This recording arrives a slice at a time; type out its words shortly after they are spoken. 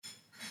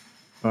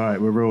All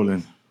right, we're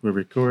rolling. We're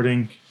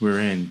recording.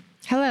 We're in.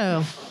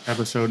 Hello.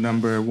 Episode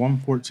number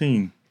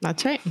 114.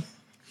 That's right.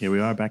 Here we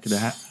are back at the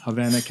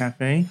Havana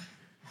Cafe,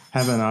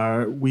 having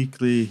our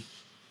weekly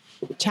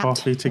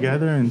coffee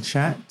together and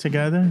chat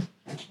together.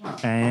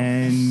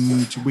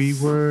 And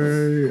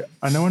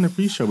I know in the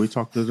pre-show we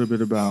talked a little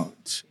bit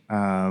about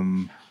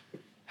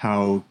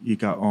how you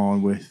got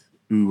on with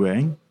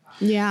Uwe.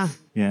 Yeah.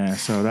 Yeah,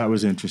 so that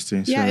was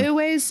interesting. Yeah,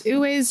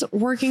 Uwe's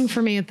working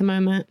for me at the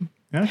moment.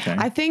 Okay.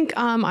 I think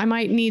I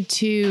might need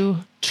to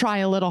try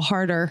a little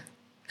harder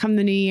come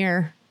the new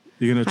year.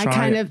 You're going to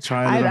try a little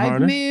harder? I've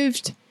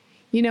moved,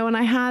 and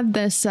I had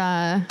this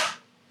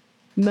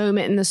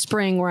moment in the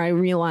spring where I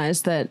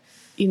realized that,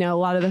 a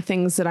lot of the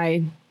things that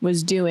I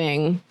was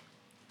doing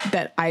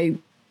that I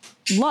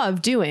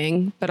love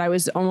doing, but I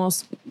was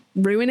almost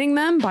ruining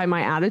them by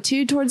my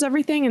attitude towards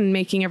everything and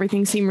making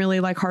everything seem really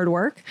like hard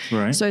work.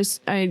 Right. So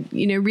I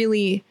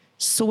really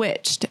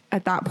switched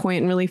at that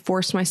point and really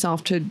forced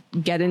myself to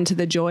get into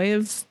the joy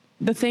of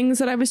the things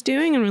that I was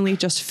doing and really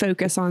just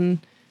focus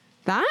on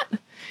that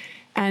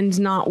and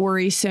not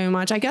worry so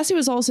much. I guess it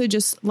was also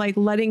just like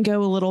letting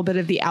go a little bit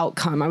of the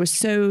outcome. I was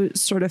so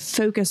sort of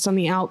focused on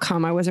the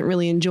outcome. I wasn't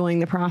really enjoying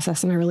the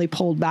process and I really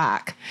pulled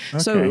back. Okay.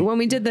 So when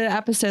we did the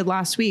episode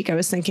last week, I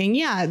was thinking,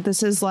 yeah,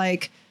 this is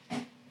like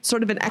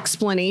sort of an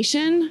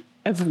explanation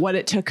of what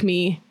it took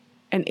me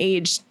an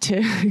age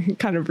to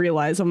kind of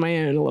realize on my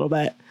own a little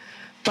bit.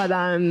 But,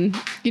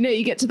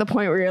 you get to the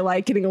point where you're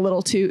like getting a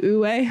little too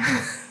ooey.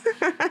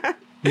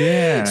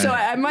 Yeah. So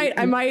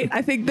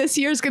I think this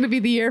year is going to be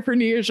the year for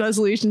New Year's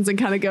resolutions and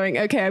kind of going,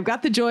 okay, I've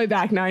got the joy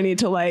back. Now I need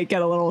to like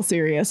get a little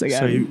serious again.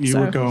 So you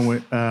were going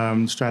with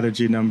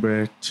strategy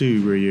number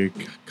 2 where you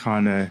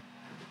kind of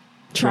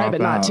try,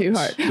 but not too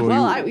hard.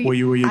 Were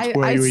you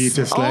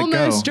just let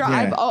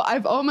go?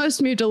 I've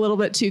almost moved a little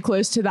bit too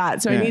close to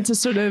that. So I need to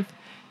sort of,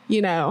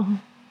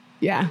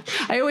 yeah.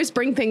 I always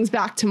bring things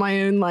back to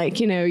my own,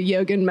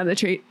 yoga and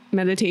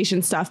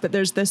meditation stuff. But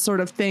there's this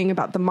sort of thing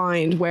about the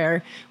mind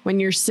where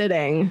when you're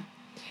sitting,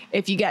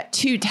 if you get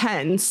too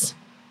tense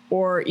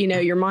or,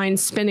 your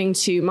mind's spinning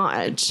too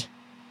much,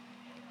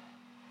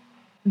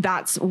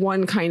 that's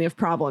one kind of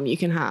problem you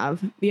can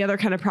have. The other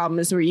kind of problem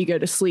is where you go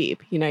to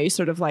sleep. You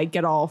sort of like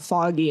get all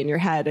foggy in your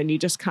head and you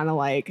just kind of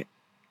like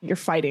you're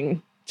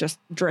fighting, just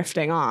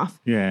drifting off.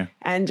 Yeah.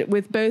 And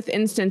with both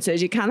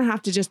instances, you kind of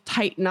have to just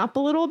tighten up a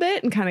little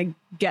bit and kind of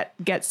get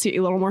a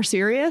little more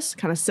serious,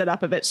 kind of sit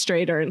up a bit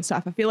straighter and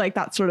stuff. I feel like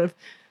that's sort of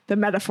the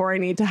metaphor I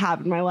need to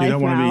have in my life. You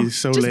don't want to be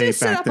so just laid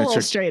sit back up a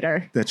little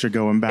straighter. That you're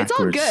going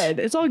backwards.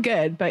 It's all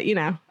good. But,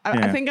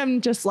 I think I'm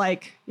just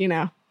like,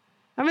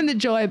 I'm in the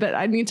joy, but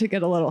I need to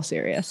get a little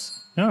serious.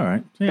 All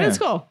right. Yeah. But it's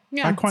cool.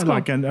 Yeah. I quite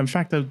like it. In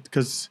fact,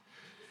 because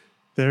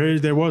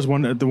there was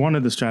one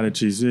of the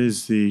strategies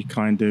is the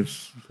kind of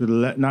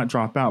not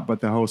drop out, but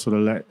the whole sort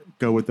of let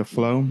go with the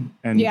flow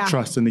and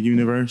trust in the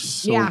universe.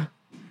 So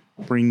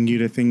bring you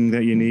the thing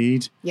that you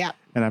need. Yeah.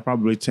 And I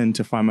probably tend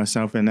to find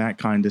myself in that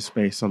kind of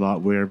space a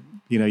lot where,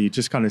 you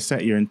just kind of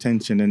set your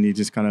intention and you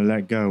just kind of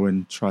let go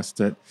and trust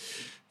that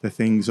the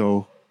things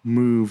will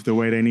move the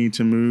way they need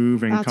to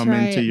move and come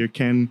into your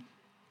kin.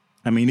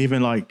 I mean,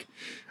 even like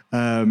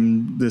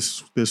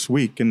this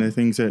week and the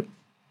things that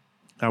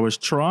I was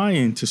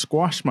trying to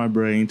squash my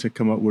brain to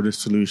come up with a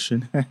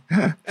solution.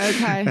 Okay.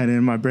 And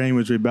then my brain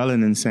was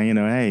rebelling and saying,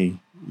 hey,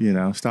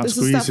 stop this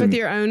squeezing. This is stuff with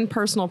your own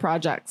personal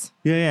projects.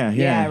 Yeah,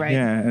 right.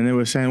 Yeah. And it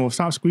was saying, well,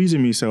 stop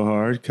squeezing me so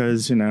hard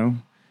because,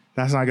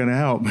 that's not going to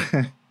help.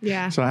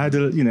 Yeah. So I had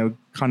to,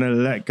 kind of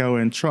let go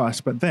and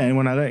trust. But then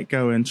when I let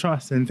go and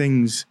trust, then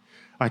things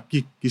like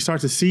you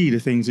start to see the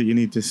things that you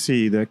need to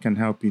see that can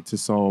help you to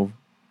solve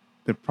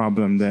the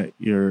problem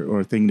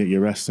or thing that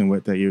you're wrestling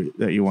with that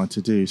you want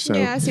to do. So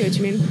yeah, I see what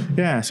you mean.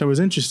 Yeah, so it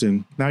was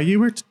interesting. Now you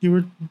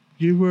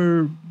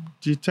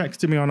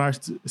texted me on our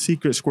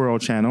Secret Squirrel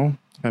channel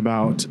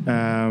about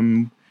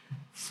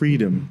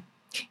freedom.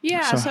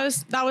 Yeah, so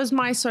that was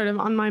my sort of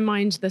on my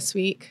mind this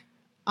week.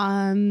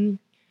 I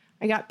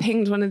got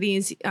pinged one of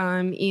these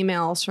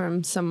emails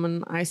from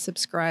someone I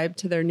subscribed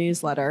to their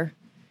newsletter,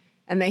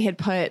 and they had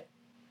put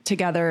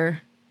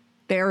together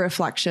their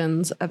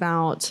reflections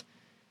about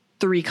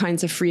 3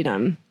 kinds of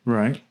freedom.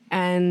 Right.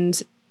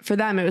 And for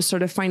them, it was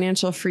sort of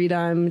financial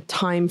freedom,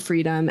 time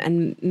freedom,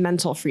 and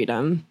mental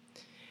freedom.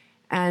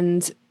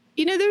 And,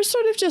 there's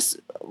sort of just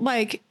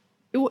like,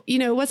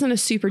 it wasn't a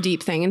super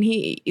deep thing. And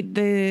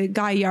the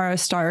guy, Yara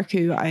Stark,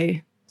 who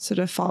I sort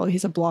of follow,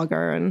 he's a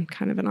blogger and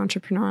kind of an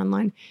entrepreneur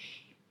online.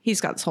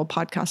 He's got this whole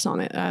podcast on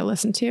it that I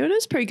listened to, and it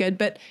was pretty good.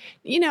 But,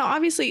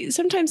 obviously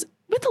sometimes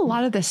with a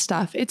lot of this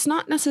stuff, it's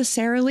not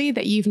necessarily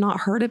that you've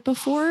not heard it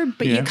before,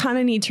 but you kind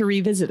of need to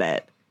revisit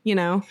it.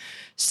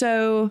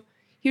 So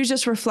he was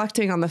just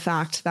reflecting on the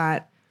fact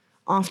that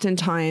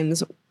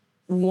oftentimes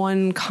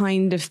one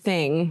kind of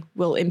thing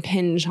will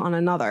impinge on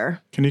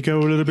another. Can you go a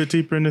little bit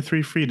deeper into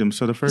 3 freedoms?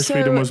 So the first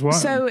freedom was what?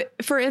 So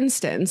for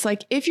instance,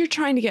 like if you're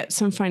trying to get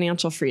some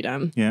financial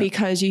freedom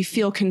because you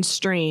feel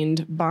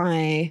constrained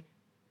by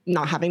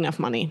not having enough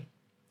money,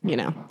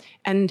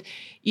 and,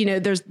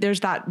 there's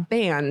that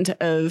band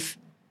of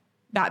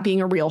that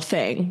being a real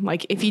thing.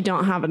 Like if you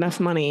don't have enough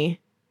money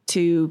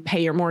to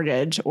pay your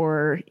mortgage,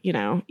 or, you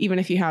know, even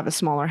if you have a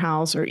smaller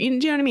house, or, do you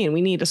know what I mean?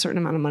 We need a certain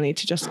amount of money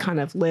to just kind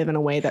of live in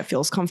a way that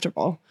feels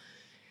comfortable.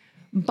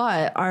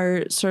 But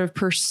our sort of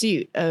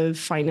pursuit of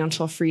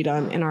financial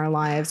freedom in our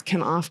lives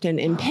can often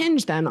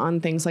impinge then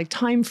on things like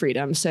time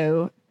freedom.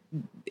 So,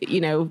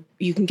 you know,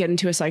 you can get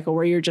into a cycle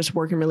where you're just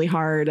working really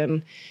hard,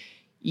 and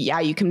yeah,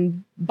 you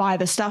can buy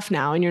the stuff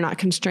now and you're not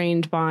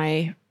constrained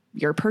by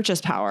your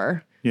purchase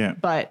power. Yeah.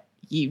 But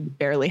you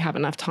barely have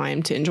enough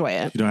time to enjoy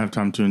it. You don't have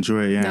time to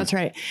enjoy it. Yeah. That's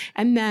right.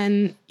 And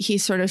then he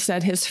sort of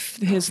said his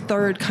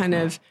third kind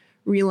of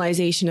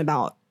realization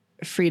about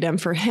freedom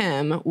for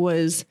him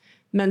was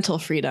mental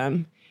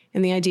freedom,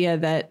 and the idea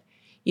that,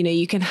 you know,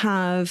 you can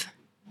have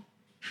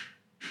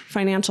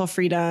financial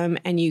freedom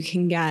and you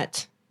can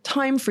get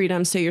time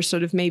freedom. So you're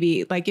sort of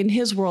maybe like in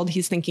his world,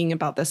 he's thinking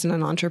about this in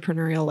an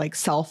entrepreneurial, like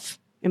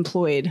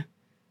self-employed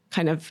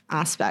kind of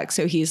aspect.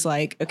 So he's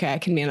like, okay, I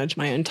can manage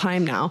my own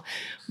time now,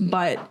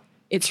 but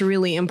it's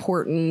really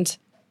important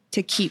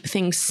to keep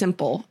things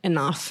simple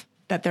enough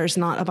that there's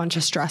not a bunch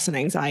of stress and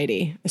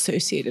anxiety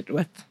associated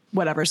with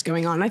whatever's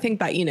going on. I think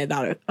that, you know,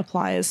 that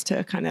applies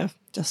to kind of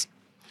just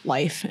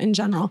life in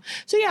general.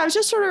 So yeah, I was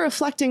just sort of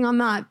reflecting on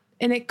that,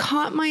 and it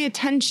caught my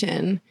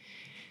attention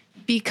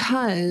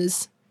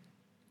because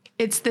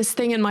it's this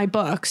thing in my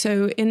book.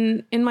 So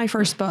in my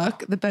first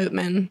book, The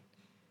Boatman,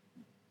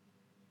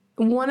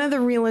 one of the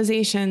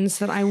realizations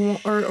that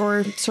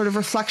or sort of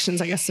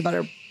reflections, I guess is a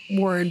better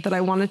word, that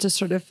I wanted to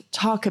sort of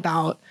talk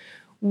about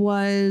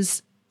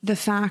was the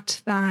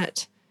fact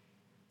that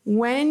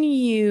when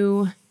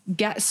you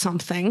get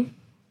something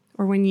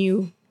or when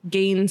you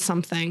gain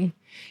something,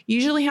 you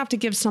usually have to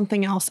give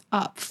something else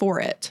up for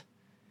it.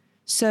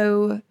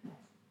 So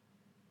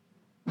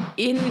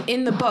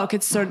in the book,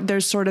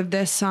 there's sort of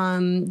this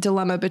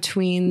dilemma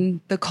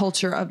between the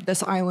culture of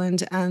this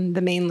island and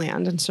the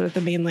mainland, and sort of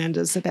the mainland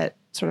is a bit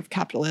sort of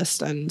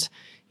capitalist and,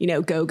 you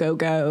know, go, go,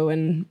 go,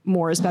 and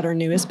more is better,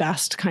 new is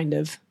best kind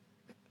of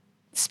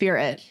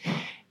spirit.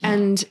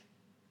 And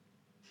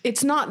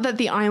it's not that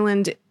the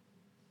island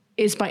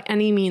is by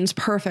any means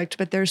perfect,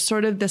 but there's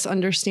sort of this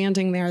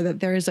understanding there that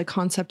there is a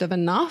concept of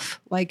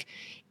enough. Like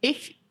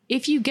if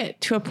you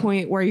get to a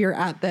point where you're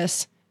at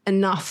this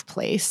enough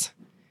place,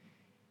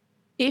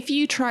 if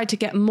you try to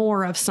get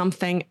more of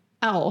something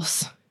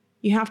else,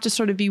 you have to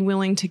sort of be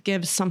willing to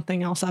give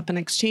something else up in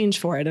exchange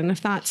for it. And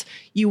if that's,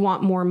 you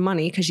want more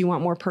money because you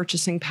want more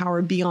purchasing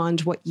power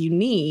beyond what you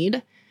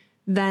need,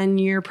 then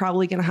you're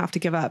probably going to have to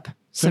give up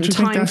some Don't you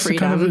time think that's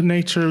freedom. the kind of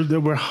nature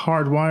that we're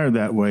hardwired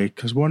that way?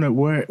 Because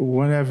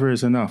whatever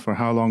is enough, or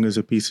how long is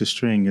a piece of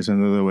string, is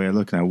another way of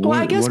looking at it. Well,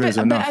 I guess, what is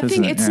enough, but I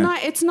think isn't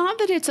it? it's not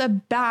that it's a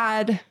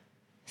bad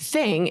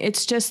thing.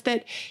 It's just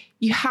that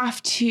you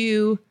have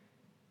to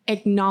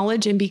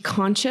acknowledge and be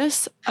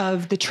conscious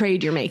of the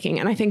trade you're making.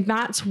 And I think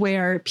that's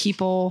where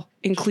people,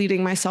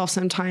 including myself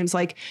sometimes,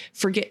 like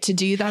forget to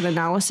do that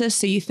analysis.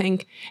 So you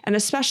think, and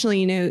especially,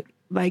 you know,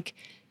 like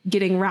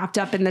getting wrapped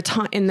up in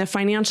the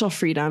financial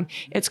freedom,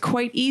 it's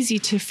quite easy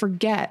to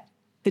forget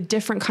the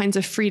different kinds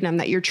of freedom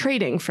that you're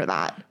trading for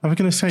that. I was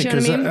going to say,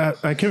 because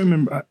I can't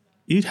remember,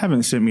 you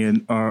haven't sent me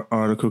an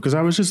article, because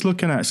I was just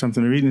looking at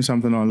something, reading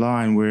something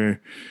online where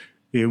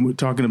we're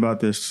talking about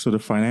this sort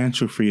of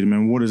financial freedom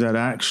and what does that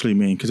actually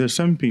mean? Because there's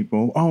some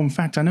people, in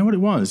fact, I know what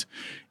it was.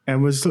 I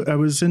was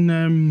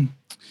in,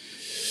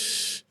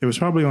 it was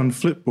probably on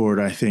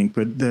Flipboard, I think,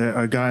 but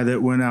a guy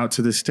that went out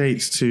to the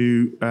States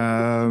to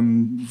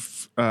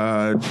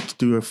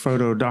do a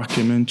photo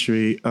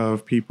documentary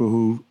of people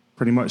who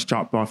pretty much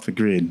dropped off the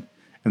grid,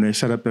 and they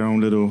set up their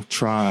own little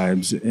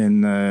tribes in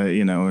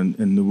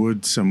the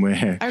woods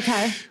somewhere.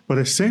 Okay. But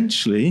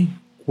essentially,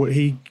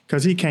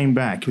 because he came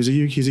back, he's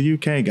a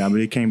UK guy, but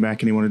he came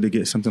back and he wanted to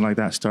get something like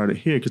that started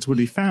here. Because what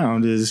he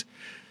found is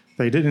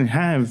they didn't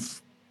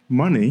have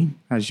money,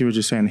 as you were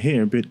just saying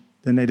here, but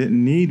then they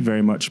didn't need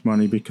very much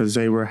money because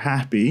they were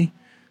happy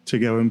to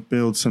go and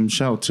build some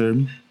shelter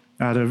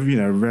out of,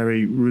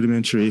 very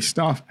rudimentary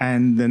stuff.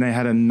 And then they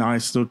had a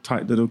nice little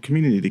tight little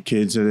community. The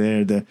kids are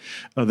there, the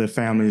other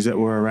families that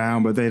were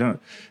around, but they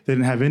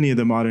didn't have any of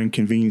the modern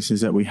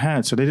conveniences that we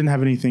had. So they didn't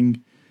have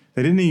anything.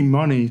 They didn't need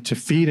money to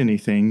feed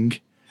anything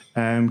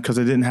because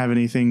they didn't have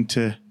anything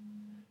to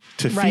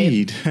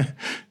feed.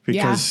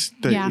 Because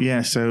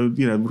so,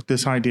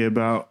 this idea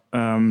about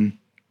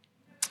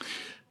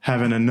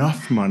having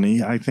enough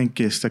money, I think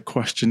is the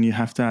question you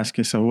have to ask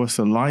yourself. What's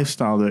the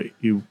lifestyle that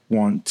you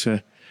want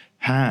to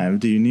have?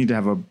 Do you need to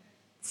have a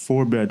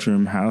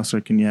 4-bedroom house, or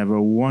can you have a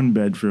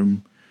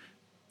 1-bedroom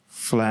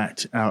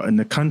flat out in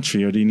the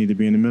country, or do you need to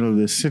be in the middle of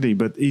the city?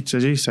 But each,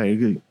 as you say,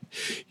 you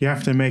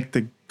have to make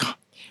the...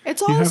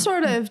 It's all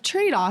sort of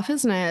trade-off,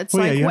 isn't it? It's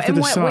you have to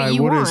decide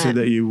what is it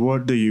that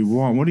what do you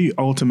want? What do you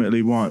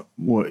ultimately want?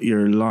 What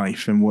your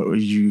life and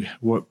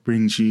what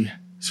brings you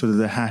sort of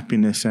the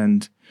happiness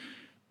and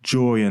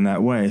joy in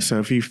that way. So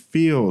if you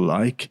feel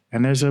like,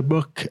 and there's a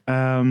book,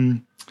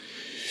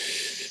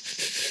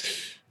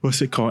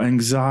 what's it called?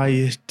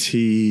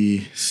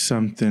 Anxiety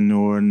something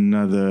or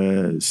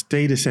another.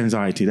 Status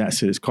anxiety.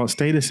 That's it. It's called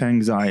status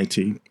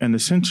anxiety. And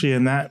essentially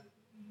in that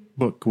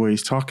book, what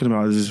he's talking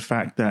about is the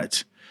fact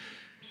that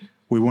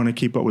we want to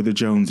keep up with the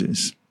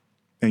Joneses.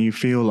 And you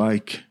feel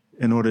like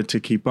in order to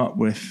keep up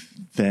with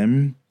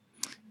them,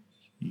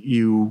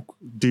 you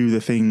do the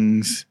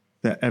things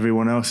that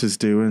everyone else is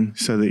doing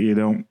so that you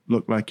don't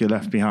look like you're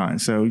left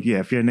behind. So yeah,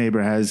 if your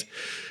neighbor has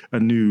a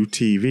new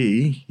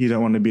TV, you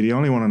don't want to be the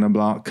only one on the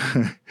block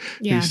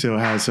who still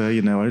has a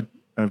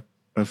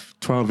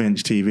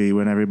 12-inch TV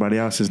when everybody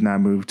else has now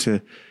moved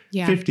to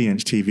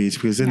 50-inch TVs,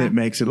 because then it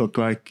makes it look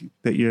like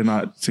that you're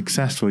not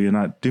successful, you're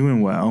not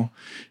doing well,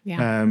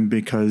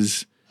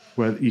 because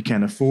you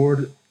can't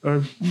afford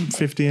a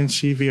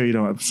 50-inch TV or you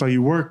don't. So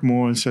you work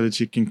more so that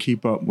you can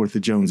keep up with the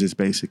Joneses,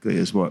 basically,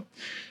 is what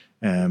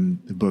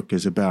the book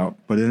is about.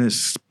 But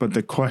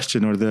the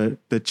question or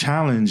the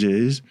challenge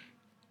is,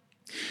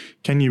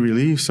 can you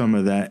relieve some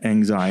of that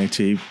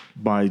anxiety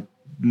by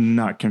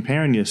not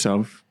comparing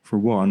yourself, for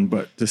one?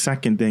 But the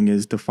second thing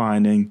is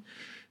defining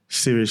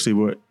seriously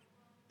what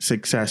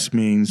success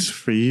means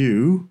for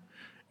you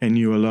and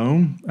you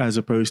alone, as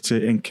opposed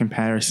to in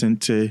comparison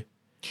to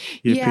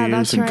your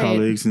peers and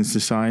colleagues in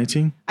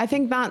society. I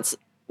think that's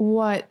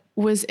what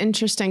was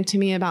interesting to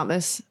me about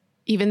this,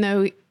 even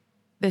though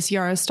this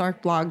Yara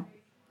Stark blog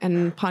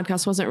and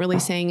podcast wasn't really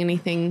saying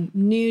anything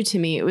new to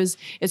me.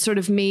 It sort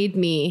of made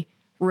me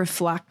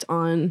reflect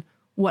on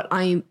what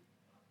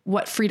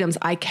freedoms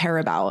I care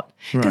about.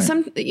 Because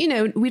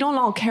we don't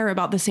all care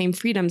about the same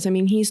freedoms. I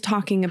mean, he's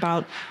talking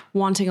about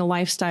wanting a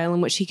lifestyle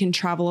in which he can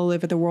travel all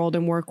over the world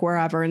and work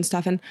wherever and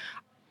stuff. And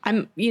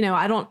I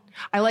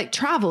like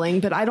traveling,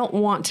 but I don't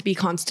want to be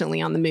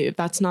constantly on the move.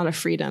 That's not a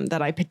freedom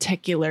that I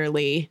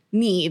particularly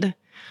need,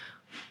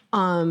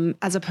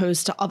 as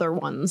opposed to other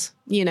ones,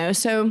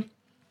 So,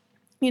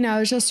 it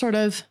was just sort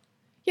of,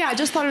 I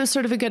just thought it was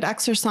sort of a good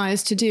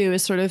exercise to do,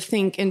 is sort of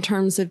think in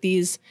terms of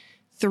these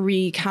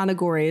three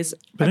categories.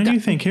 But then you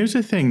think, here's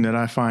the thing that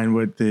I find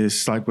with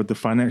this, like with the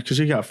financial, because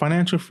you got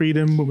financial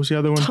freedom. What was the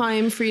other one?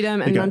 Time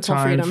freedom and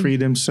mental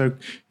freedom. So,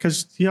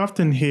 because you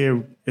often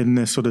hear in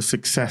this sort of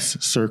success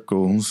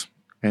circles,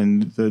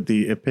 and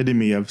the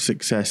epitome of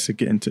success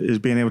is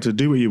being able to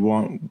do what you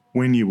want,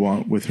 when you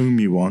want, with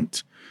whom you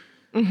want.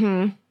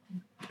 Mm-hmm.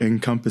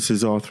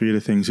 Encompasses all three of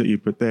the things that you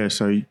put there.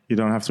 So you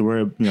don't have to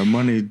worry,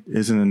 money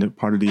isn't a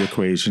part of the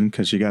equation,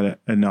 because you got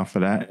enough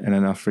of that and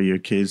enough for your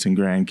kids and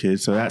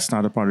grandkids. So that's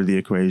not a part of the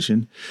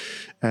equation.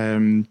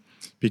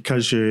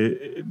 Because I'm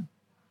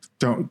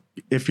going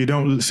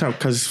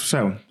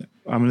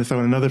to throw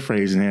another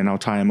phrase in here and I'll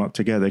tie them up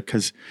together.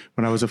 Because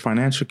when I was a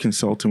financial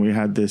consultant, we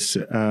had this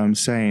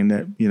saying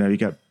that, you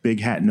got big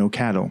hat, no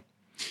cattle.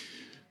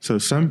 So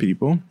some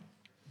people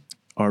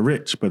are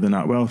rich, but they're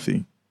not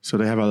wealthy. So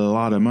they have a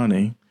lot of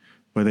money,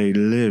 but they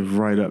live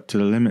right up to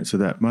the limits of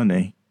that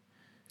money.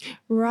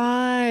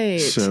 Right.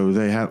 So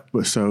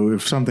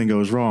if something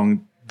goes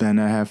wrong, then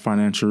they have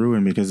financial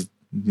ruin, because,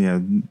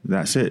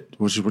 that's it,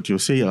 which is what you'll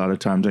see a lot of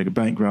times. They go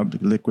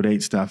bankrupt,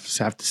 liquidate stuff,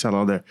 have to sell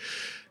all their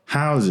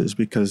houses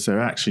because they're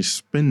actually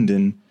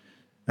spending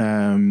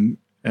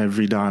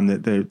every dime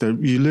that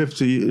you live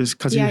to, is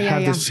because you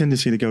have this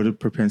tendency to go to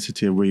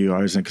propensity of where you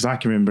are, isn't it? Because I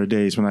can remember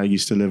days when I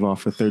used to live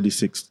off of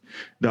 $36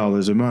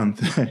 a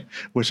month,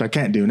 which I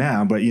can't do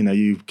now, but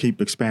you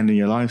keep expanding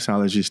your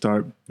lifestyle as you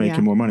start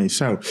making more money.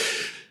 So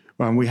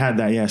we had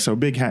that, so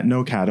big hat,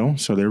 no cattle.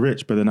 So they're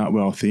rich, but they're not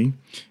wealthy.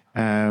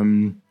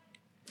 And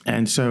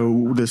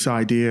so this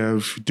idea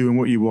of doing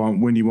what you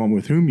want, when you want,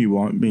 with whom you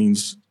want,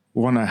 means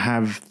want to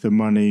have the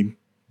money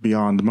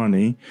beyond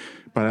money,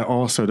 but I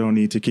also don't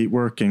need to keep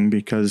working,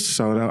 because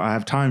I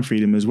have time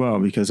freedom as well,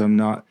 because I'm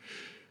not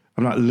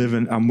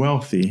living, I'm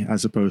wealthy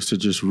as opposed to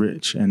just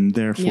rich. And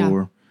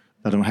therefore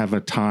I don't have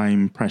a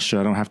time pressure.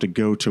 I don't have to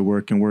go to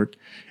work and work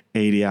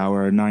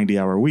 80-hour,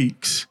 90-hour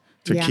weeks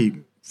to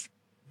keep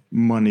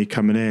money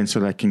coming in so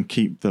that I can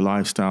keep the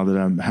lifestyle that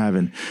I'm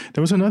having.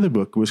 There was another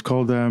book. It was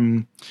called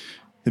The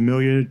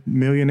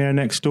Millionaire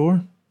Next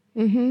Door.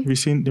 Mm-hmm.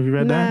 Have you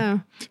read that?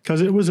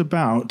 Because it was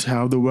about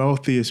how the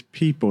wealthiest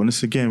people, and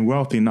this again,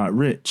 wealthy, not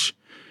rich,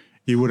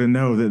 you wouldn't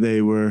know that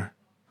they were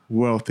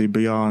wealthy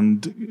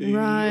beyond,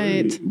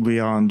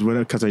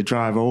 because they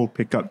drive old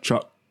pickup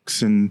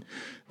trucks and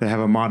they have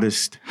a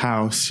modest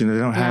house. They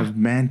don't have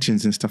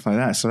mansions and stuff like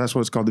that. So that's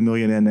what's called The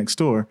Millionaire Next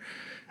Door,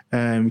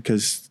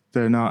 because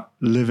they're not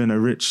living a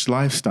rich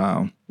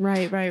lifestyle.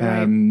 Right.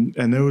 And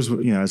those,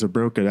 as a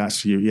broker,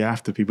 that's you're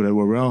after people that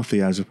were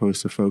wealthy as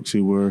opposed to folks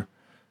who were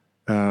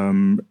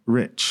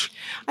rich.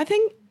 I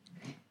think,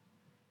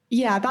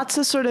 that's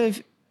a sort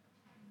of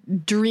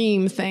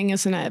dream thing,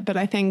 isn't it? But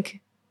I think,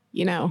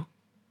 it's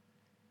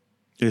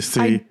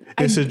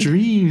a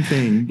dream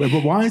thing.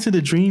 But why is it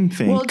a dream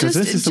thing? Because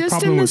this is the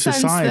problem with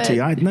society.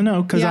 I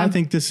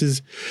think this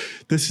is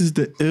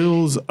the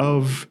ills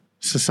of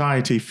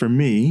society for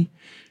me,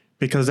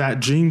 because that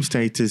dream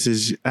status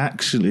is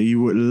actually, you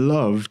would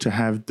love to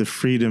have the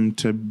freedom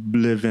to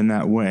live in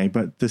that way,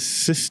 but the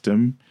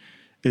system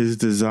is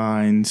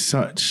designed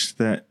such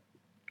that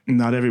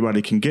not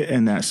everybody can get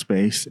in that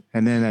space.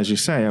 And then, as you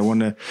say, I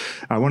want to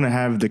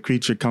have the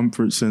creature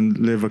comforts and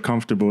live a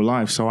comfortable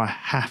life. So I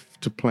have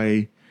to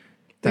play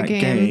that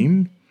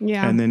game.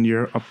 Yeah. And then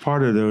you're a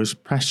part of those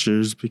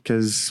pressures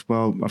because,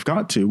 well, I've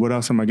got to. What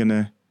else am I going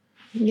to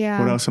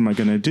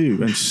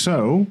do? And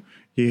so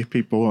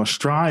people are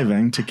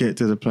striving to get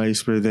to the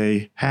place where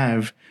they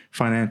have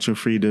financial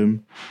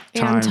freedom,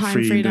 time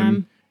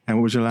freedom. And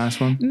what was your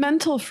last one?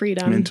 Mental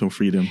freedom.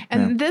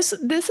 And this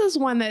is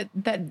one that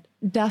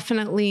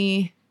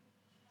definitely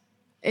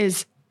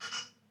is,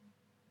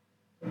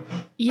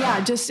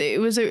 it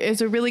was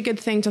a really good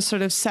thing to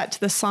sort of set to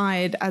the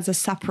side as a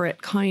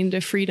separate kind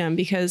of freedom,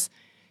 because,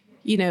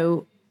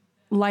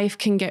 life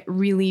can get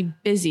really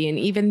busy. And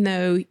even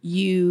though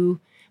you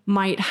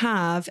might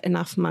have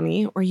enough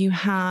money, or you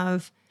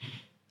have,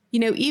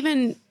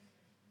 even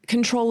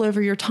control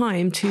over your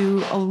time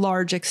to a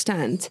large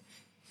extent,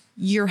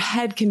 your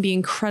head can be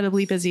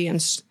incredibly busy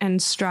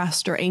and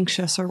stressed or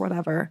anxious or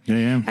whatever.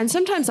 Yeah. And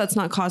sometimes that's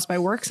not caused by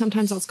work.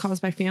 Sometimes that's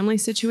caused by family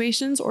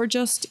situations or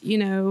just,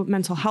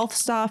 mental health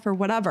stuff or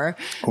whatever.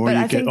 Or but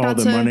you get all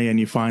the money and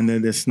you find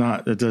that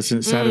it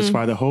doesn't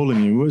satisfy the hole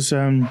in you. It was,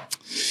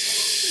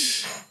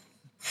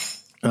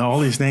 all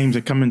these names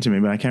are coming to me,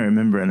 but I can't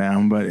remember it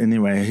now. But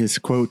anyway, his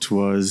quote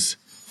was,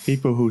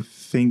 people who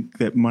think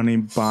that money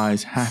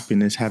buys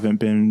happiness haven't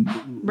been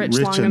rich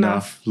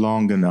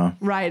long enough.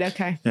 Right.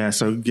 Okay. Yeah.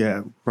 So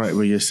right.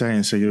 What you're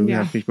saying. So you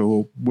have people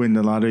who win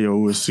the lottery or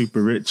who are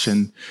super rich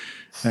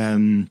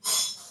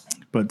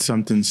but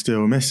something's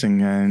still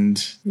missing, and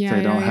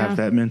they don't have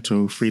that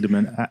mental freedom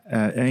and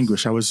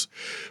anguish. I was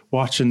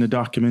watching the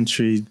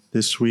documentary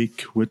this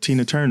week with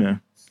Tina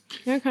Turner.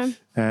 Okay.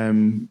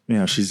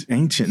 She's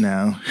ancient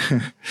now,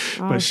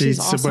 but she's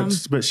awesome.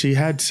 but she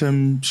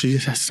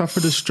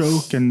suffered a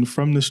stroke, and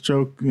from the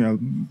stroke, a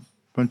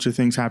bunch of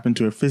things happened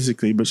to her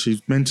physically, but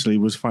she mentally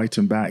was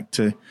fighting back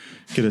to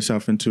get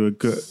herself into a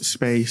good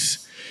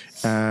space.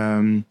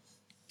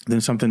 Then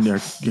something her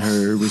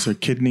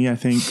kidney, I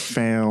think,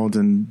 failed,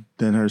 and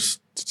then her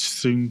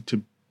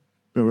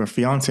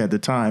fiance at the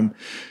time,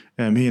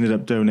 he ended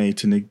up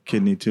donating the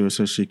kidney to her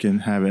so she can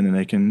have it, and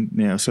they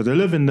can, so they're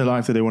living the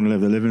life that they want to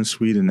live. They live in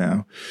Sweden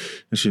now.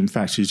 And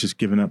she's just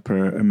given up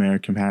her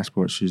American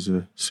passport. She's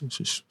a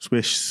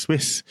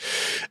Swiss.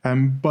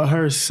 But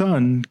her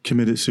son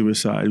committed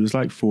suicide. He was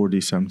like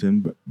 40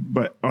 something,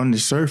 but on the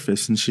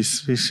surface, and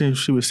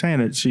she was saying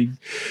that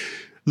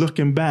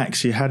looking back,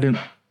 she hadn't,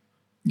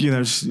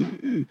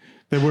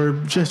 there were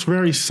just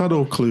very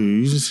subtle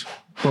clues,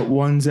 but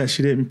ones that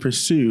she didn't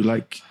pursue,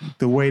 like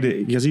the way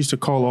that, because he used to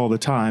call all the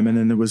time, and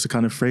then there was the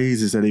kind of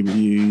phrases that he would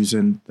use,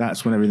 and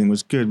that's when everything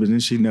was good. But then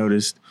she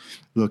noticed,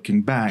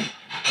 looking back,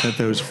 that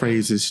those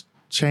phrases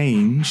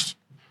changed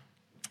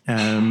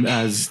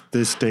as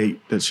this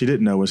date that she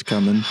didn't know was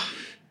coming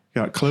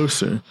got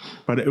closer.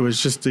 But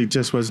he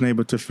just wasn't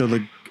able to fill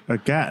a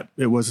gap.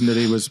 It wasn't that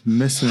he was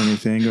missing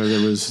anything, or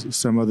there was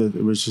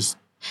it was just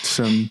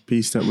some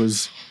piece that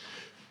was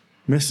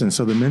missing.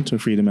 So the mental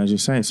freedom, as you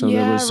say,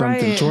 there was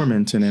something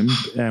tormenting him,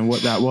 and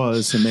what that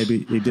was, and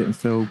maybe he didn't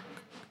feel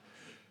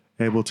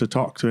able to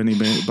talk to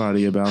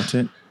anybody about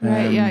it.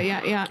 Right.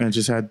 Yeah. And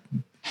just had,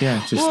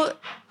 well,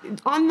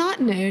 on that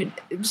note,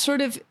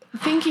 sort of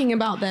thinking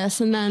about this,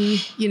 and then,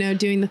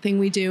 doing the thing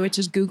we do, which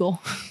is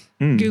Google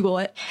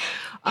it.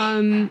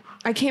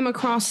 I came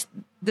across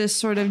this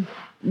sort of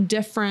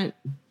different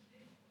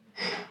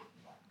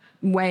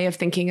way of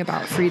thinking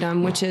about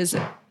freedom, which is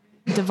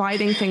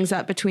dividing things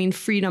up between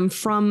freedom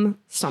from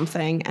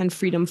something and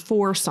freedom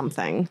for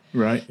something.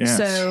 Right. Yes.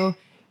 So,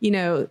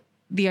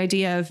 the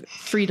idea of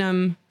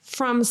freedom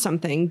from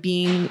something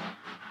being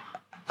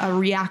a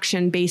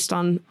reaction based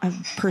on a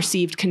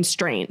perceived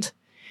constraint.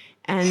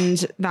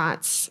 And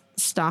that's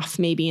stuff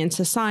maybe in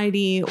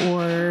society,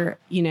 or,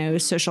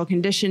 social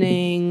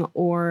conditioning,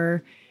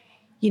 or,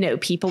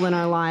 people in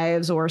our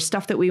lives, or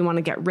stuff that we want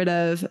to get rid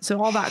of.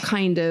 So all that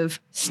kind of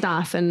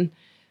stuff. And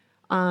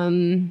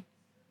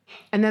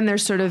then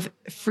there's sort of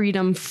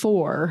freedom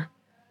for,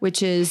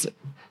 which is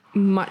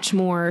much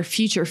more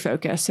future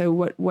focused. So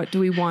what do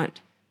we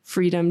want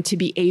freedom to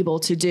be able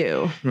to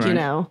do,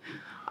 right.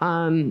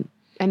 And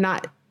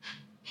that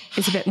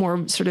is a bit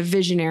more sort of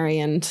visionary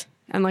and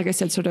like I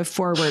said, sort of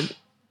forward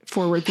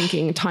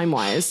thinking time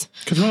wise.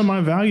 Because one of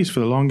my values for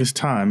the longest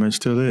time, and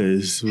still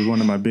is,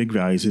 one of my big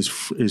values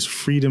is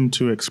freedom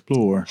to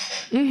explore.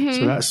 Mm-hmm.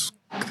 So that's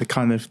the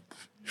kind of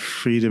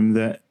freedom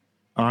that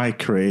I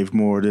crave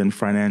more than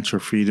financial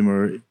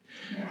freedom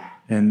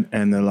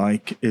and the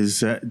like,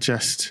 is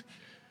just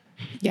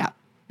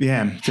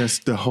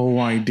just the whole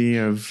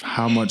idea of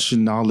how much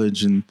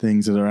knowledge and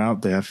things that are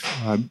out there.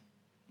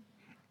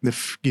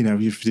 If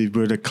you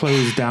were to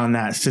close down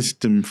that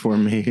system for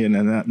me and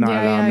not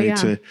allow me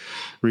to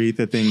read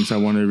the things I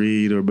want to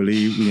read or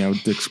believe,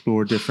 to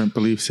explore different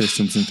belief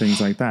systems and things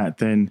like that,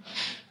 then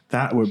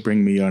that would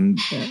bring me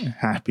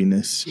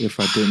unhappiness if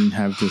I didn't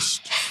have this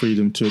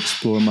freedom to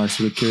explore my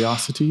sort of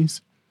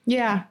curiosities.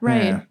 Yeah,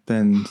 right.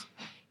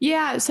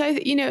 Yeah, so,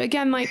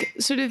 again, like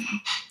sort of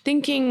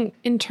thinking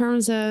in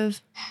terms of,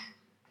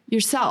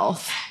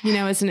 yourself, you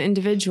know, as an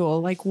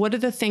individual, like what are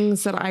the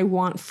things that I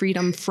want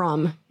freedom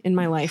from in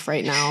my life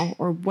right now?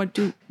 Or what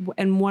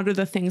are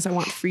the things I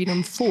want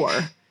freedom for?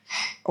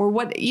 Or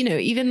what, you know,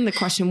 even the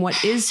question,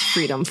 what is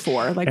freedom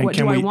for? Like, and what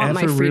do I want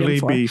my freedom for? Can we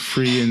ever really be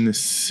free in the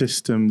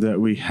system that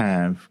we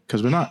have?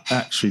 Because we're not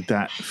actually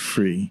that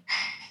free.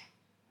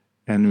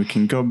 And we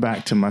can go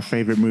back to my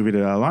favorite movie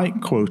that I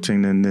like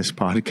quoting in this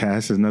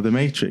podcast, is another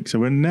Matrix. So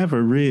we're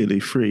never really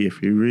free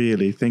if you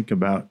really think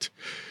about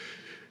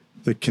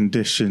the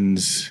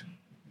conditions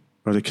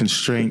or the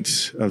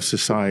constraints of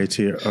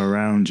society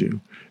around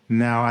you.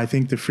 Now, I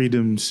think the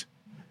freedoms,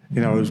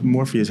 you know,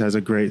 Morpheus has a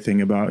great thing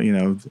about, you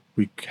know,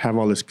 we have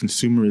all this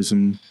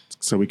consumerism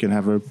so we can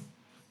have a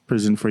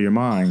prison for your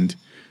mind.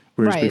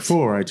 Whereas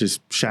before, I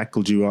just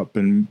shackled you up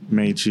and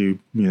made you,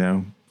 you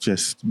know,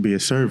 just be a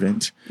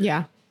servant.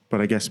 Yeah. But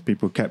I guess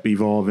people kept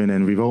evolving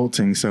and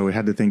revolting. So we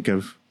had to think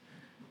of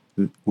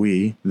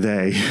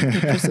they.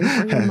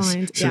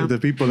 So the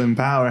people in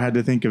power had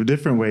to think of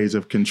different ways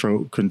of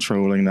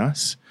controlling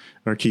us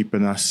or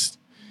keeping us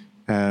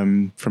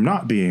from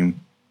not being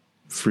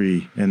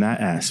free in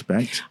that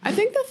aspect. I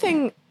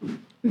think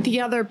the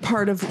other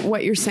part of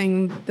what you're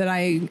saying that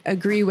I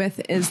agree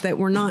with is that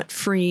we're not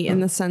free in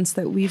the sense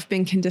that we've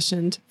been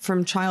conditioned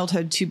from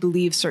childhood to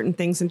believe certain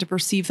things and to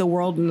perceive the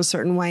world in a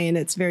certain way. And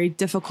it's very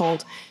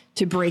difficult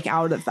to break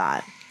out of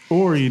that.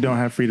 Or you don't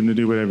have freedom to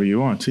do whatever you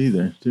want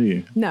either, do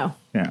you? No.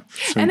 Yeah.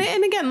 So. And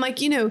again, like,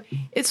 you know,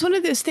 it's one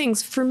of those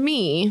things for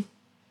me,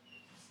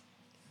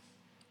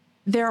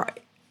 there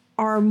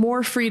are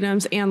more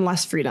freedoms and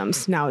less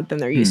freedoms now than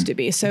there used to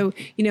be. So,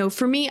 you know,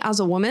 for me as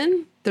a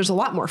woman, there's a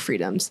lot more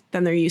freedoms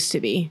than there used to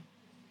be,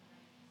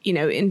 you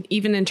know,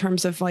 even in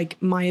terms of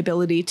like my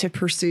ability to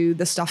pursue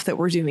the stuff that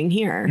we're doing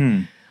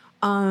here.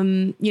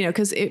 You know,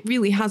 because it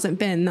really hasn't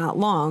been that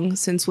long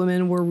since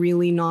women were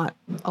really not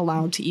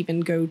allowed to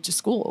even go to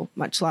school,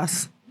 much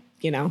less,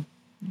 you know,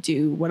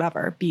 do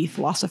whatever, be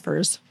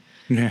philosophers,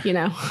 you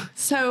know.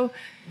 So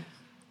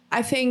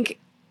I think,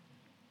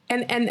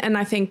 and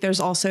I think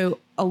there's also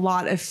a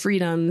lot of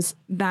freedoms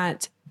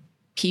that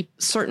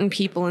certain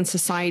people in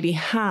society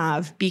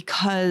have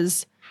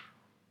because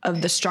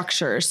of the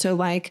structure. So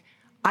like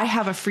I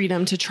have a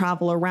freedom to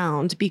travel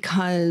around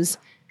because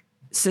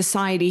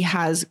society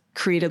has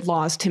created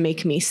laws to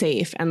make me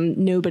safe and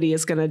nobody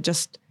is going to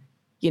just,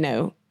 you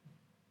know,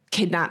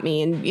 kidnap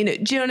me. And, you know,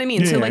 do you know what I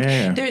mean? So like,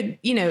 there,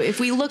 you know, if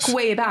we look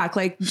way back,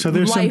 like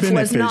life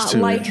was not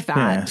like that.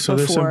 Yeah. So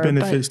there's some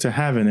benefits to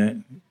having it,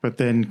 but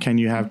then can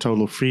you have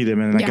total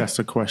freedom? And I guess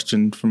the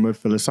question from a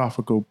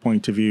philosophical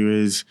point of view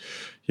is,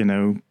 you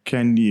know,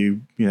 can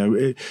you, you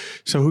know,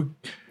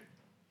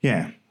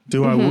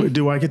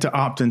 do I get to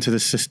opt into the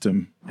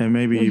system? And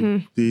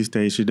maybe these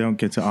days you don't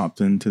get to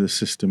opt into the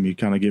system. You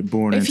kind of get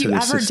born into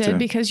the system. If you ever did,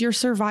 because your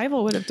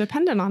survival would have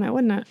depended on it,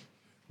 wouldn't it?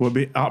 Would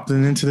be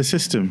opting into the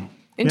system.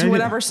 Into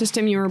whatever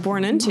system you were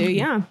born into,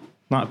 yeah.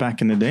 Not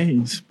back in the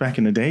days. Back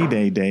in the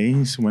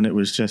days when it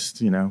was just,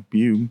 you know,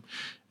 you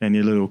and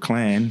your little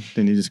clan,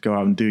 then you just go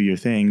out and do your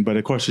thing. But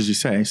of course, as you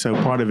say, so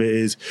part of it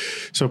is,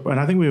 and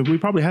I think we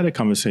probably had a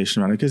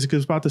conversation around it because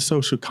it's about the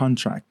social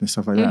contract and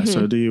stuff like that.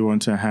 So do you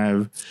want to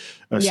have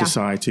a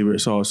society where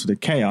it's all sort of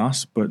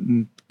chaos, but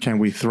can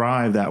we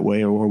thrive that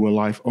way, or will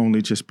life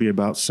only just be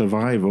about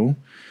survival?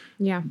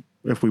 Yeah.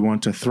 If we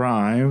want to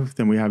thrive,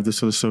 then we have this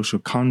sort of social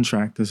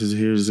contract.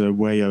 Here's a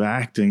way of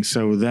acting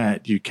so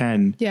that you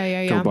can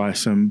go buy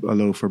a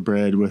loaf of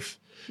bread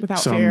without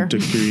some fear.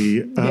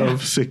 Degree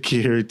of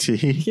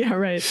security. Yeah,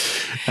 right.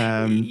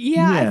 I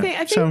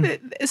think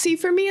that, see,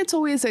 for me, it's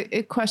always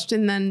a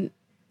question then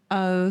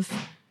of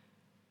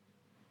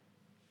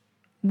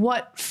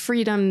what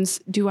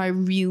freedoms do I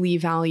really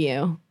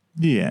value?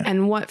 Yeah.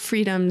 And what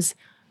freedoms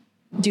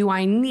do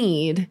I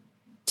need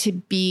to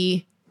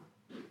be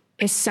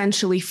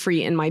essentially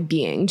free in my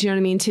being? Do you know what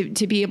I mean?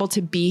 To be able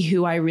to be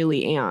who I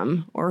really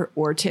am,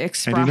 or to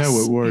express. And you know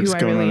what words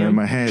going really on in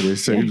my head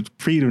is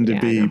freedom to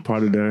be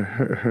part of the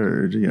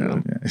herd, you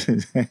know,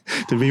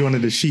 to be one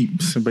of the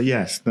sheeps. But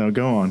yes, no,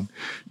 go on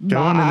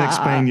and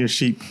explain your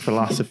sheep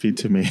philosophy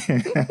to me,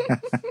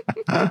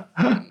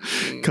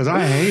 because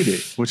I hate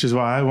it, which is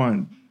why I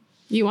want.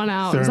 You want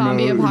out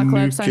zombie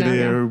apocalypse,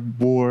 nuclear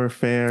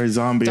warfare,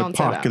 zombie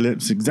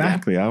apocalypse.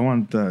 Exactly. I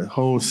want the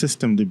whole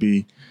system to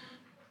be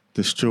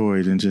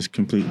destroyed and just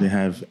completely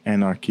have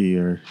anarchy,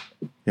 or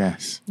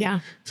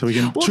so we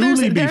can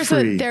truly be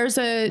free. There's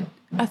a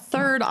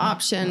third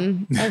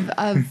option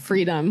of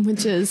freedom,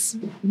 which is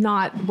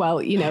not,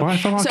 you know, I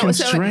thought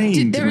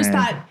constrained,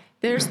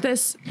 there's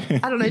this,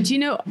 I don't know, do you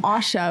know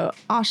Osho?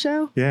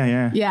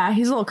 Yeah,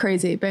 he's a little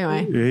crazy, but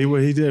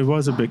anyway. He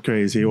was a bit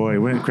crazy, or he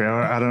went crazy.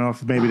 I don't know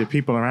if maybe the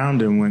people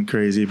around him went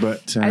crazy,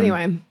 but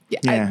anyway.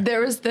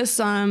 There was this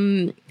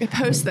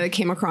post that I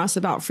came across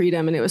about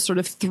freedom, and it was sort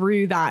of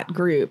through that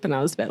group, and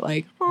I was a bit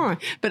like,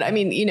 but I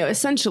mean, you know,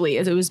 essentially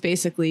it was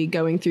basically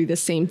going through the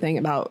same thing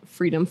about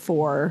freedom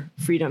from,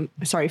 freedom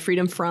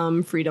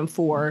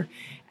for,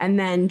 and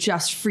then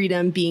just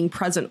freedom being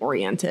present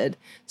oriented.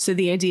 So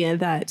the idea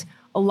that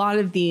a lot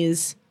of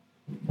these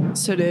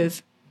sort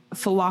of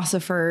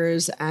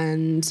philosophers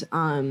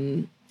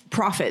and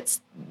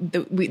prophets,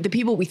 the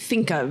people we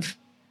think of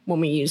when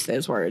we use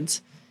those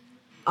words,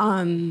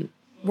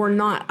 were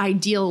not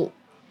ideal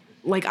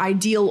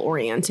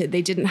oriented.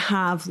 They didn't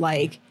have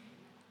like,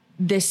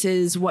 this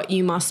is what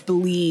you must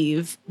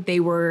believe. They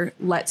were,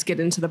 let's get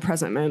into the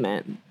present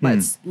moment.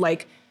 Let's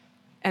like,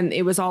 and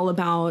it was all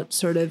about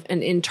sort of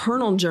an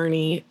internal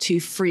journey to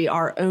free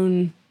our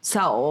own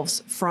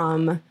selves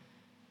from,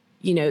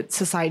 you know,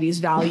 society's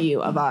value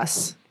of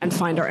us and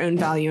find our own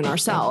value in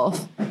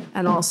ourselves.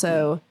 And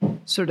also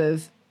sort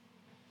of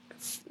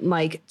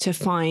like to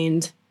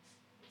find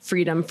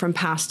freedom from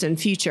past and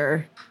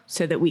future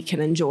so that we can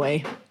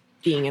enjoy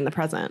being in the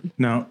present.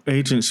 Now,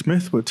 Agent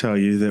Smith would tell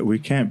you that we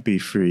can't be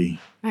free.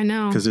 I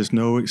know. Because there's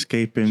no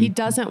escaping He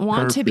doesn't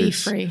want purpose. to be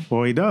free.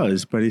 Well, he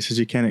does, but he says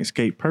you can't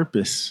escape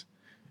purpose.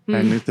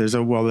 And if there's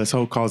this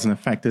whole cause and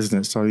effect, isn't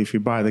it? So if you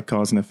buy the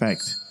cause and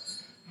effect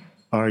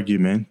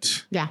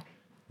argument, Yeah.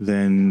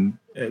 then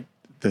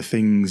the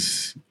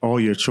things,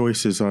 all your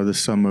choices are the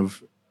sum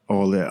of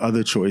all the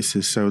other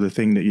choices. So the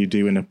thing that you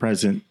do in the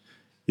present,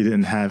 you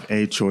didn't have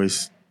a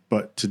choice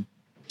but to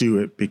do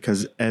it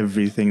because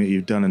everything that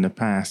you've done in the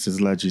past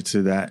has led you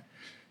to that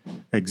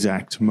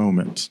exact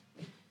moment.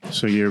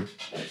 So you're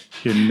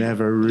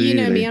never really... You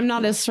know me, I'm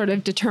not as sort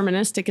of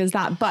deterministic as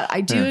that, but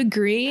I do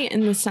agree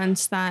in the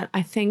sense that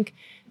I think,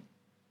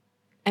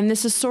 and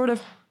this is sort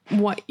of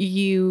what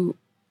you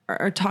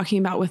are talking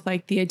about with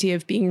like the idea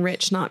of being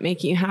rich not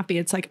making you happy.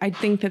 It's like, I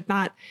think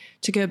that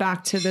to go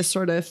back to this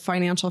sort of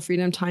financial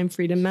freedom, time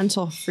freedom,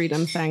 mental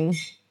freedom thing,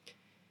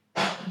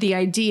 the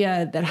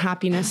idea that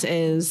happiness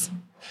is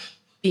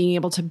being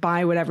able to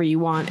buy whatever you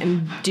want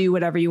and do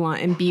whatever you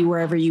want and be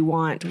wherever you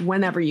want,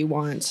 whenever you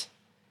want.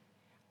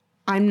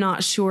 I'm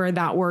not sure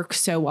that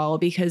works so well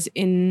because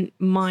in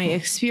my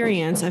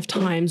experience of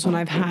times when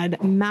I've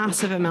had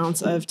massive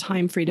amounts of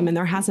time freedom and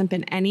there hasn't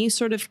been any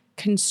sort of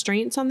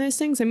constraints on those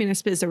things. I mean, I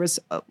suppose there was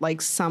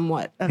like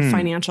somewhat of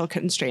financial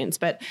constraints,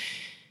 but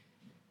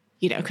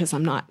you know, because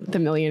I'm not the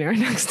millionaire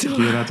next door.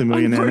 You're not the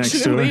millionaire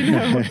next door.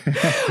 No.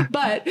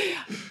 But,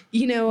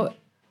 you know,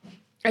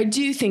 I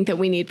do think that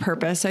we need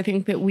purpose. I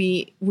think that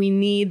we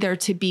need there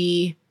to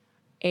be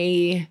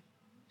a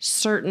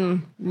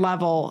certain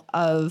level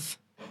of,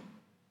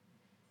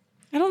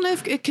 I don't know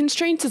if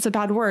constraints is a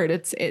bad word.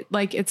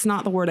 It's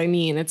not the word I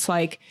mean. It's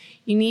like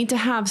you need to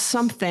have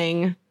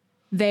something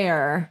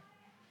there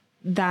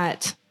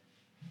that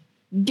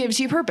gives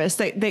you purpose,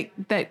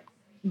 that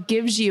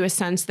gives you a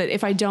sense that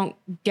if I don't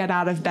get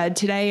out of bed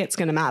today, it's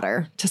going to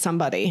matter to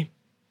somebody,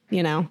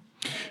 you know?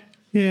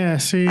 Yeah.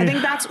 See, I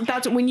think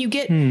that's when you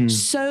get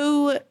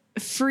so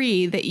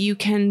free that you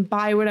can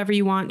buy whatever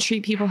you want,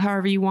 treat people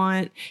however you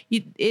want.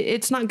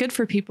 It's not good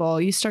for people.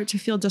 You start to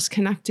feel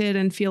disconnected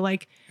and feel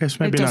like it's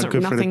maybe not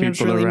good for the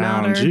people really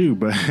around matter. you,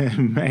 but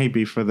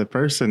maybe for the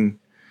person,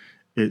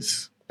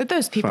 it's. But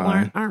those people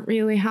fine. aren't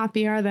really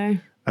happy, are they?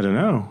 I don't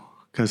know,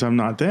 because I'm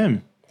not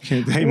them.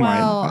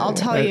 I'll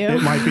tell you.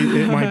 It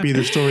might be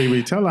the story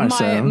we tell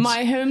ourselves.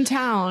 My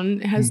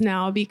hometown has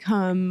now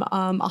become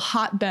a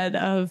hotbed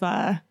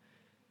of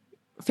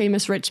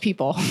famous rich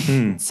people.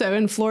 So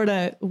in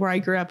Florida, where I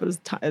grew up, it was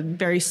a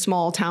very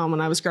small town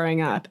when I was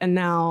growing up. And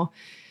now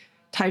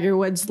Tiger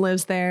Woods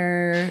lives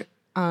there.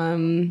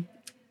 You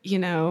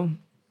know,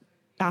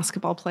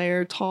 basketball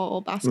player,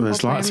 tall basketball There's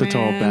player. lots of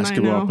tall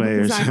basketball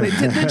players. Exactly.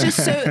 They're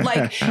just so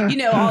like, you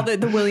know, all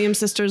the Williams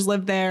sisters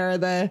live there.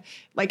 The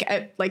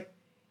like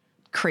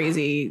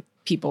crazy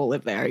people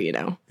live there, you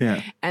know?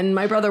 Yeah. And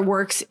my brother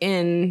works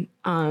in,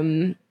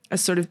 a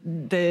sort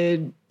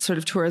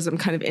of tourism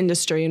kind of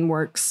industry and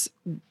works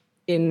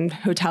in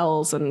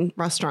hotels and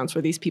restaurants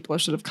where these people are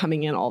sort of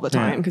coming in all the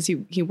time because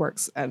he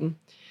works. And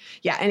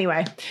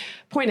anyway,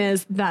 point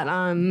is that,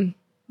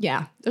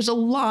 there's a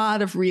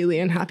lot of really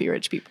unhappy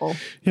rich people.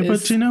 Yeah.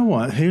 But you know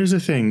what? Here's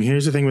the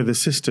thing with the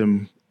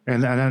system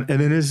and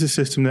it is the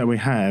system that we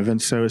have. And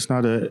so it's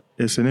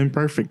an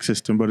imperfect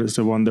system, but it's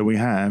the one that we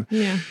have.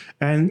 Yeah.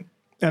 And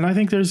I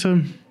think there's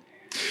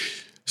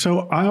so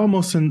I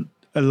almost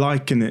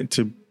liken it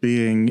to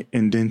being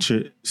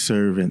indentured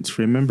servants.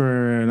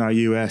 Remember in our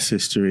U.S.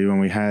 history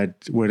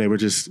where they were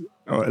just,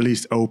 or at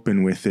least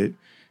open with it,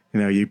 you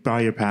know, you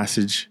buy your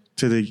passage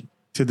to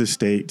the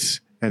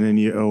States and then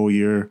you owe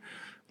your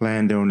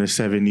landowner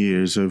 7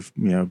 years of,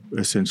 you know,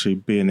 essentially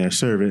being their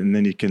servant, and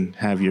then you can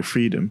have your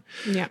freedom.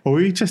 Yeah. Well,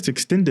 we just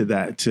extended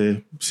that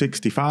to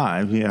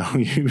 65. You know,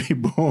 you be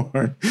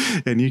born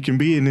and you can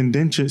be an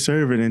indentured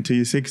servant until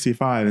you're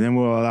 65, and then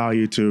we'll allow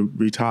you to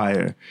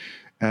retire.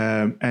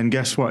 And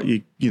guess what?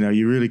 You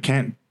really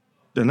can't,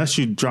 unless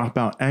you drop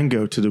out and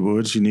go to the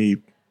woods. You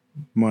need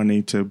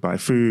money to buy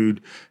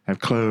food, have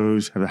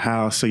clothes, have a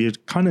house. So you're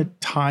kind of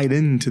tied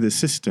into the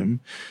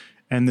system,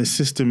 and the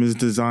system is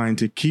designed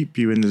to keep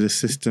you into the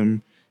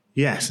system,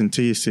 yes,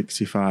 until you're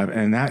 65.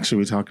 And actually,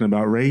 we're talking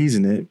about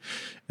raising it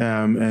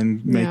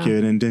and make you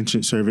an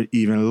indentured servant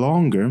even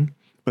longer.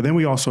 But then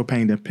we also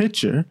paint a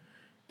picture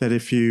that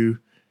if you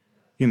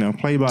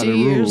play by the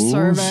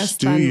rules,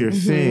 do your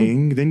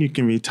thing, then you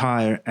can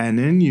retire, and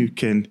then you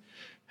can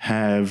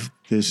have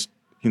there's,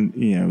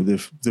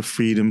 the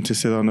freedom to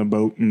sit on a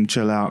boat and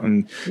chill out.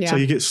 And so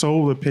you get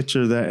sold a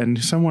picture of that. And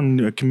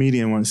a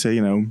comedian once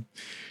said,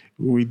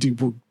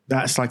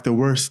 that's like the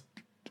worst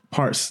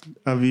parts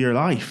of your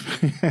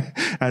life,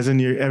 as in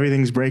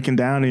everything's breaking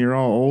down and you're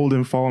all old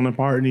and falling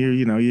apart and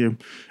you're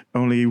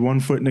only 1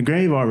 foot in the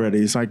grave already.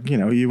 It's like,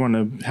 you want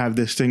to have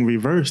this thing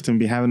reversed and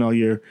be having all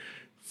your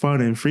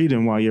fun and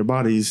freedom while your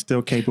body's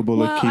still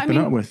capable of keeping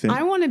up with it.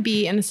 I want to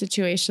be in a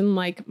situation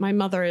like my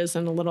mother is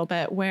in a little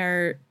bit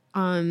where,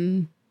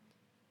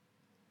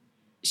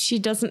 she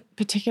doesn't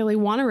particularly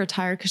want to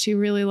retire because she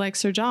really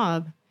likes her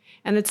job.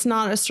 And it's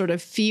not a sort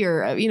of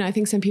fear of, I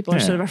think some people are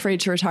sort of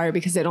afraid to retire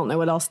because they don't know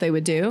what else they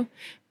would do.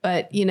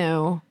 But,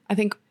 I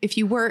think if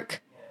you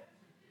work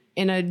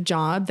in a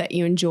job that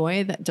you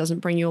enjoy, that doesn't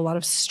bring you a lot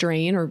of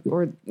strain or,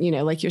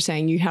 like you're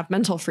saying, you have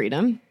mental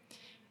freedom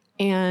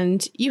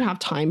and you have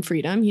time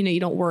freedom. You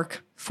don't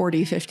work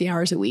 40, 50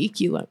 hours a week.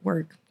 You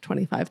work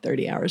 25,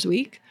 30 hours a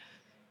week.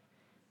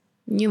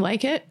 You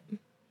like it.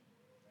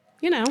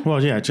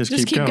 Well, yeah, just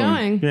keep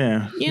going.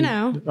 Yeah.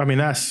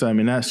 That's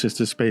just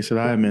the space that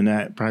I'm in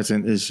at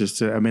present is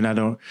just, I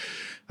don't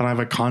have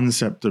a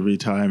concept of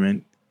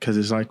retirement because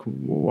it's like,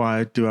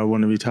 why do I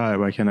want to retire?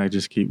 Why can't I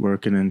just keep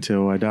working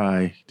until I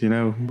die?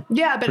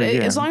 Yeah. But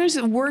as long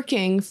as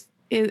working,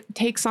 it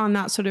takes on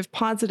that sort of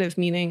positive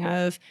meaning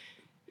of,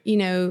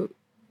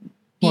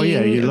 well,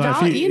 yeah, you love,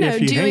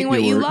 doing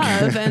what you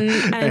love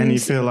and you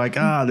feel like,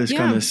 this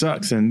kind of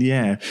sucks. And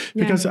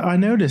because I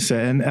notice it,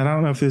 and I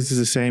don't know if this is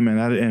the same,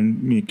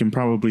 and you can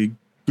probably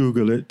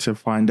Google it to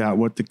find out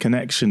what the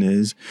connection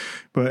is.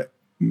 But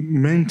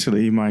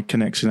mentally, my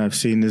connection I've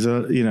seen is,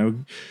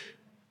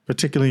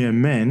 particularly in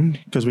men,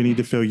 because we need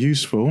to feel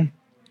useful,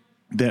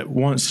 that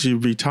once you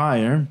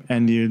retire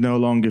and you no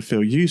longer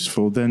feel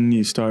useful, then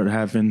you start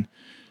having...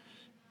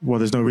 Well,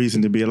 there's no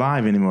reason to be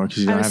alive anymore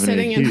because you don't have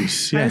any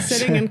use. I was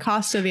sitting in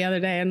Costa the other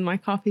day in my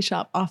coffee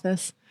shop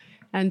office,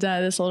 and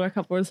this older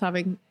couple was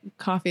having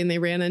coffee, and they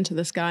ran into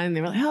this guy, and they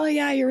were like, "Oh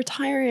yeah, you're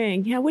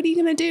retiring. Yeah, what are you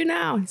gonna do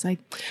now?" He's like,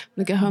 "I'm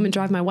gonna go home and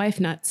drive my wife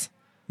nuts."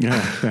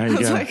 Yeah, there you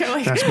go.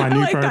 That's my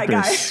new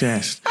purpose.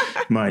 Yes,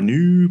 my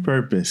new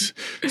purpose.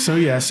 So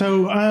I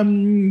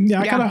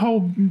got a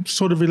whole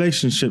sort of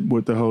relationship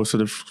with the whole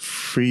sort of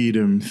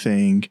freedom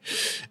thing.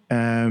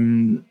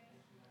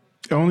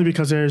 Only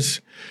because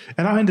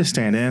and I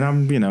understand it,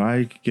 and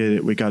I get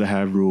it. We got to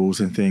have rules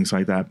and things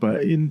like that.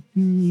 But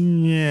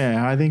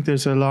I think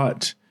there's a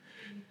lot.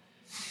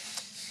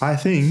 I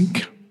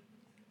think,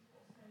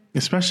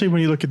 especially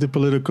when you look at the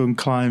political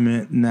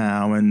climate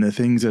now and the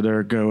things that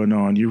are going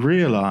on, you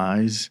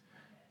realize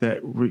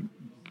that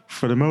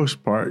for the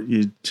most part,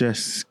 you're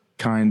just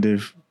kind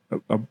of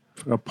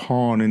a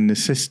pawn in the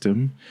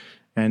system,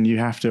 and you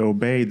have to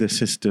obey the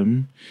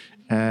system.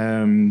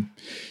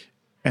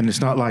 And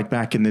it's not like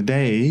back in the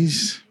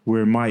days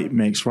where might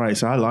makes right.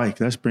 So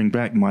let's bring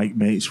back might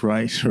makes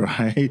right,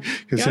 right? You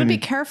want to be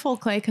careful,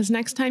 Clay, because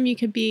next time you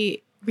could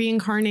be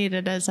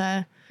reincarnated as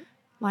as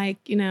long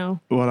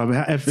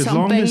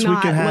as we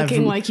can have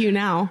looking like you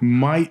now.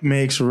 Might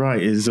makes right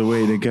is the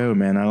way to go,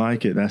 man. I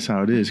like it. That's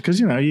how it is.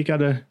 Because, you got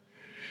to...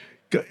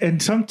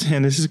 And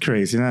this is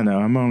crazy. I know.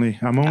 I'm doing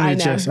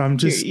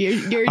your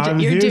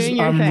thing.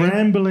 I'm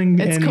rambling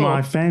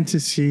my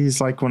fantasies,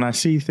 like when I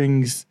see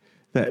things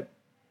that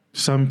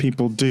some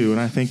people do,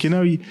 and I think,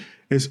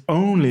 it's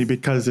only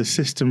because the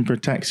system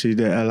protects you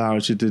that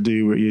allows you to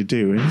do what you're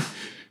doing.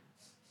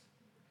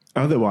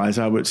 Otherwise,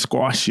 I would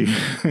squash you.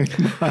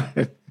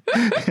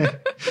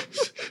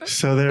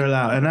 So they're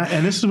allowed,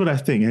 and this is what I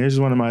think. And here's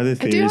one of my other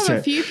theories. I do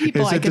have a few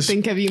people I could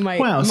think of you might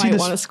want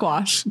to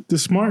squash. The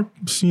smart,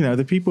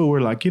 the people were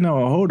like,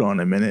 hold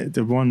on a minute.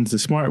 The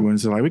smart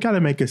ones are like, we got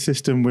to make a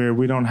system where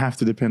we don't have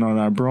to depend on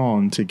our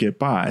brawn to get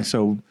by.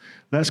 So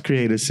let's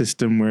create a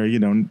system where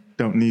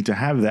don't need to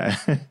have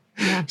that.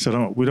 Yeah.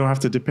 So we don't have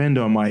to depend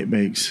on might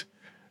makes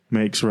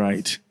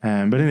right.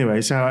 But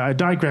anyway, so I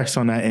digress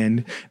on that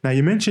end. Now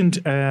you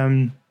mentioned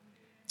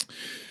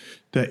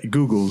that you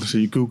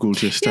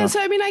Googled your stuff. Yeah,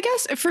 so I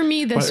guess for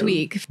me this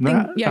week.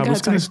 I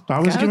was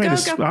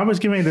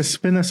getting ready to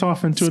spin us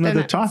off into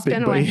another topic.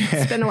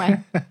 Spin away.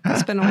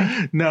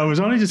 No, I was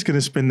only just going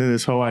to spin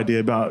this whole idea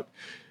about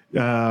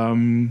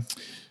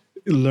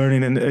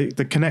learning in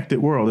the connected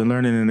world and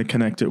learning in the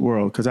connected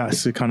world, because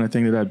that's the kind of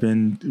thing that I've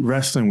been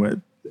wrestling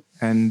with.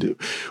 And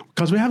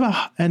because we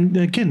have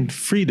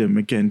freedom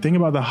again. Think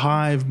about the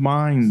hive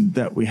mind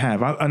that we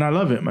have. And I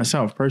love it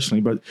myself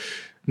personally, but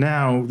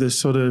now this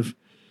sort of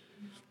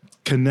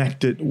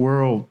connected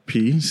world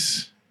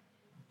piece,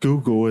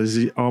 Google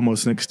is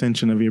almost an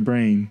extension of your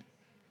brain.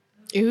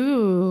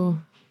 Ooh.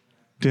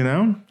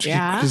 Yeah.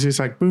 Because it's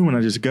like, boom, and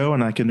I just go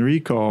and I can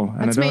recall.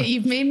 And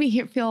you've made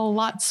me feel a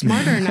lot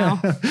smarter now.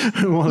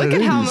 Look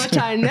at how much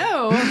I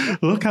know.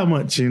 Look how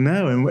much you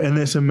know. And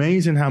it's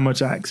amazing how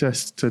much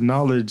access to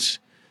knowledge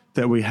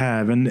that we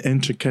have, and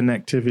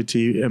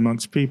interconnectivity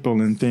amongst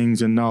people and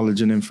things and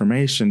knowledge and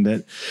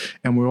information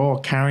and we're all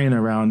carrying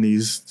around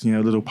these,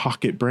 little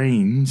pocket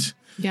brains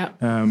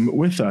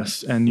with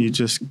us. And you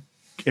just,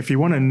 if you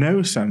want to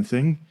know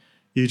something,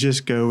 you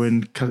just go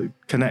and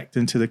connect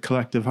into the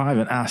collective hive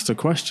and ask the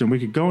question. We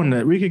could go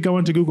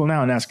into Google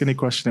now and ask any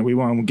question that we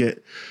want, and we'll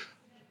get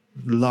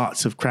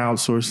lots of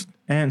crowdsourced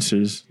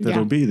answers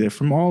that'll be there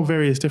from all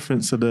various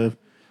different sort of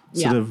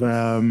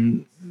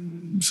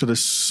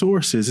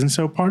sources. And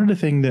so part of the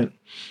thing that,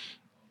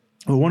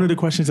 well, one of the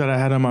questions that I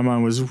had on my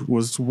mind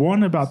was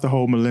one about the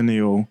whole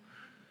millennial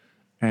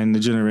and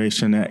the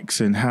Generation X,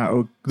 and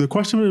how the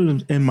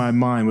question in my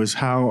mind was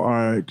how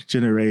are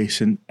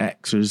Generation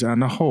Xers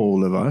and the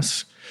whole of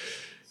us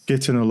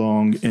getting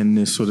along in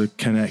this sort of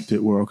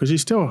connected world? Because you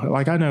still,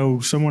 like, I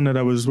know someone that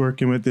I was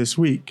working with this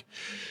week,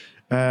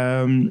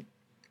 they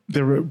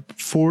were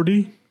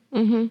 40,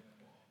 no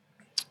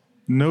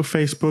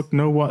Facebook,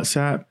 no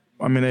WhatsApp.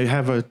 I mean, they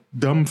have a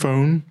dumb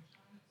phone,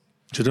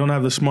 so they don't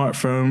have the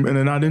smartphone, and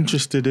they're not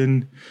interested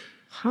in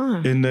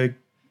the,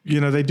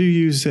 they do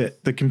use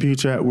the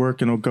computer at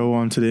work and will go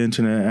onto the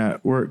internet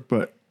at work,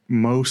 but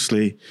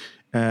mostly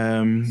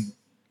they're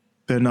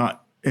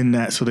not in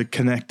that sort of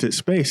connected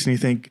space. And you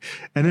think,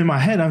 and in my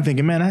head, I'm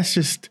thinking, man, that's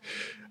just,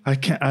 I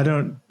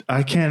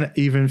can't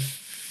even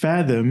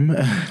fathom.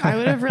 I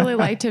would have really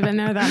liked to have been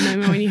there that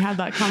moment when you had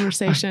that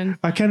conversation.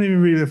 I can't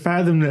even really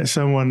fathom that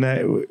someone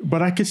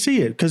but I could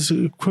see it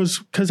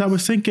because I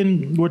was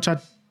thinking,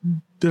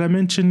 did I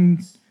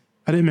mention?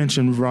 I didn't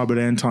mention Robert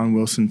Anton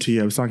Wilson to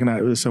you. I was talking about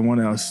it with someone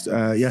else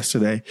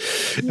yesterday.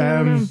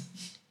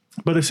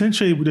 But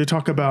essentially, they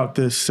talk about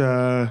this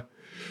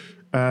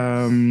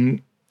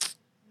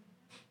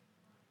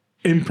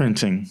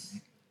imprinting.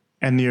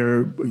 And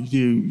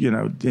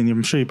and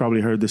I'm sure you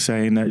probably heard the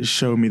saying that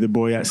show me the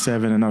boy at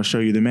 7 and I'll show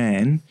you the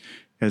man.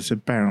 As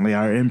apparently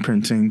our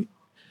imprinting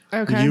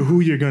who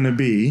you're going to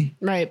be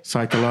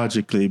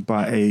psychologically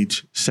by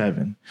age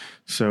 7.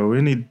 So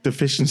any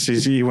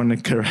deficiencies you want to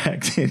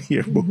correct in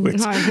your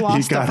boys, I've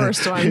lost the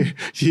first one.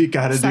 You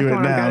got to do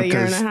it now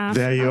because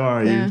there you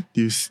are. Yeah.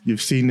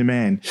 You've seen the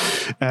man.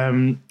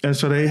 And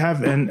so they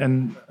have,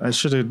 and I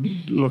should have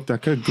looked. I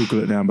could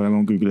Google it now, but I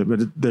won't Google it.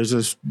 But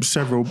there's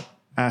several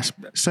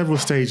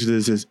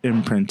stages is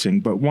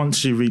imprinting, but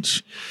once you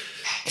reach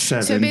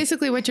 7. So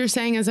basically what you're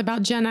saying is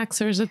about Gen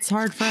Xers, it's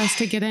hard for us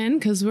to get in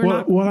because we're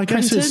not Well, I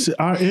guess printed.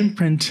 our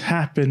imprint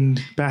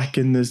happened back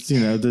in the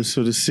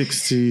sort of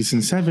 60s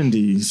and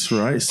 70s,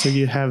 right? So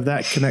you have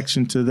that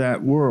connection to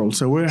that world.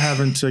 So we're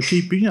having to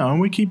keep,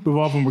 and we keep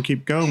evolving, we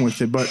keep going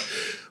with it, but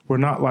we're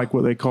not like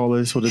what they call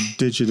a sort of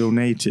digital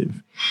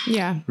native.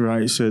 Yeah.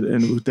 Right. So,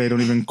 and they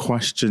don't even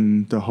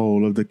question the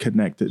whole of the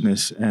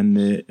connectedness and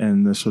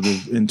the sort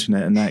of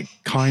internet and that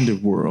kind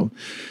of world.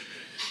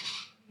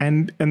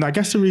 And I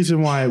guess the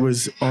reason why it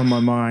was on my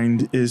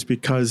mind is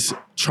because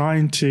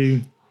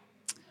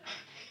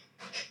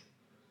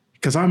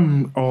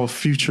I'm all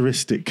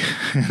futuristic,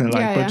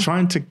 but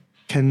trying to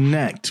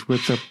connect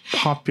with the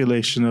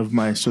population of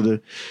my sort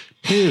of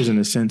peers in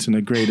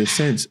a greater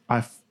sense,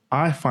 I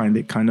find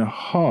it kind of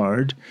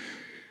hard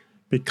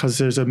because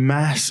there's a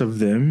mass of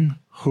them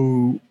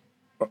who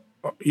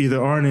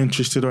either aren't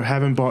interested or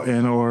haven't bought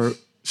in or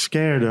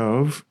scared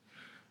of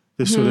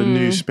the sort of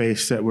new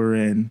space that we're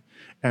in.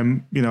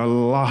 And, a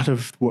lot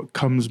of what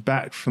comes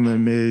back from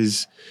them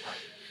is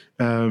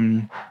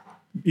either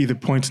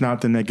pointing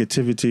out the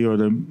negativity or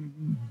the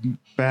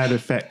bad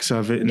effects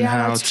of it and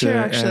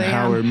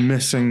how we're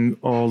missing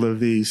all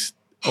of these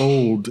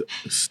old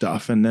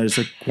stuff, and there's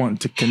a want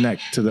to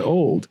connect to the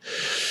old.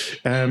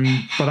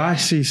 But I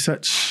see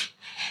such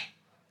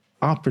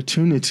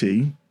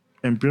opportunity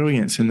and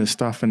brilliance in the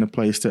stuff and the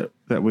place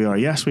that we are.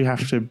 Yes, we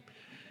have to,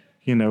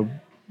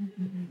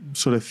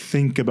 sort of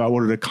think about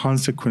what are the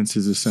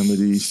consequences of some of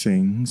these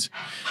things,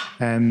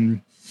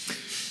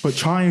 but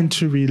trying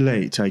to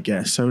relate, I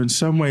guess. So in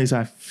some ways,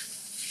 I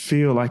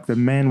feel like the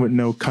man with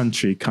no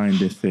country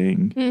kind of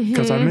thing,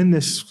 because I'm in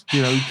this,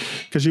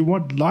 because you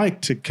would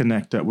like to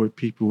connect up with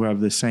people who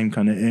have the same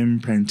kind of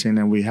imprinting,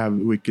 and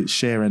we could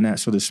share in that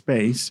sort of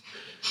space.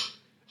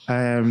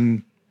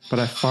 But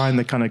I find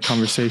the kind of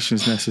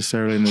conversations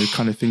necessarily and the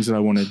kind of things that I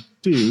want to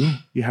do,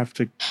 you have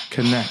to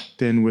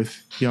connect in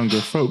with younger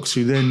folks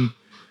who then,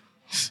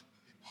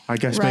 I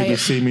guess, maybe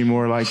see me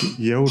more like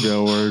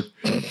Yoda or,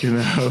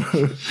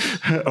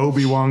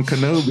 Obi-Wan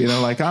Kenobi.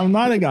 Like, I'm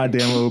not a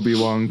goddamn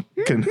Obi-Wan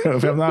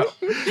Kenobi. I'm not,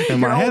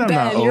 in my head, I'm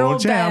not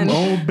old. Yeah, I'm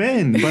old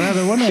Ben. But I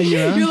don't want to,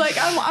 You're like,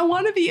 I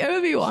want to be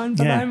Obi-Wan,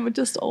 but I'm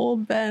just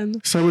old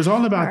Ben. So it was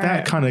all about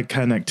that kind of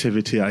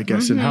connectivity, I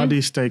guess. And how do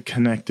you stay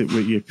connected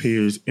with your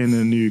peers in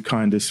a new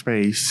kind of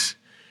space?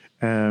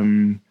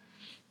 Yeah,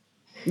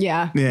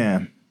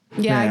 I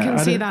can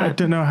see that. I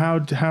don't know how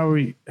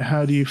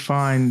do you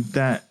find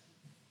that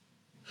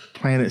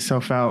playing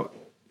itself out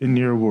in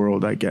your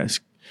world, I guess.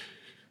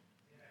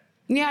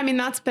 Yeah, I mean,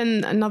 that's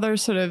been another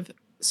sort of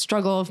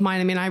struggle of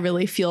mine. I mean, I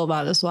really feel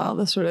that as well,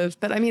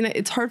 but I mean,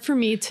 it's hard for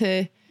me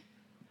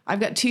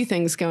I've got two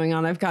things going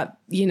on. I've got,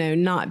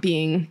 not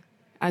being,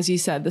 as you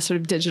said, the sort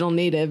of digital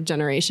native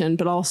generation,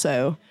 but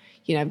also,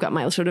 I've got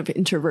my sort of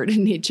introverted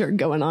nature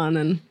going on.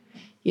 And,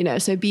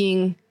 so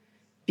being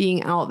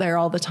out there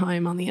all the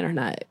time on the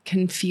internet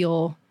can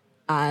feel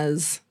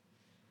as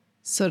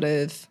sort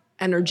of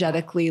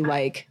energetically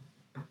like,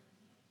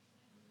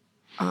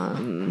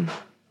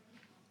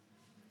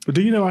 But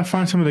do you know, I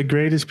find some of the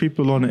greatest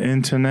people on the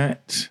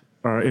internet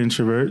are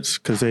introverts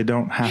because they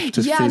don't have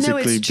to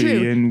physically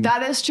be in.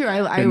 That is true.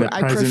 I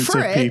presence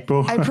prefer of it.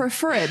 people. I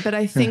prefer it, but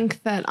I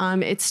think that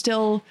it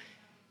still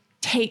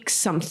takes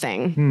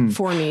something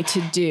for me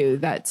to do.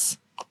 That's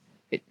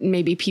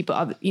maybe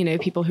people,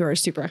 people who are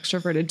super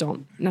extroverted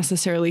don't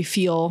necessarily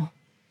feel.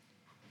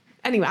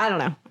 Anyway, I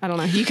don't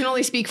know. You can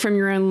only speak from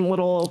your own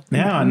little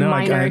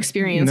minor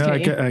experience. No, I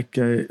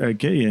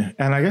get you.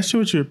 And I guess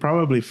what you're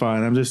probably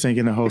fine. I'm just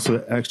thinking the whole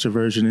sort of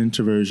extroversion,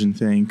 introversion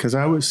thing. Because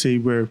I would see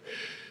where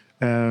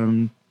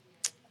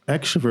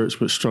extroverts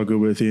would struggle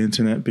with the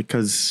internet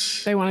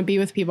because they want to be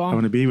with people. I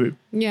want to be with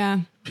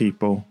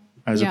people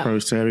as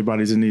opposed to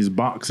everybody's in these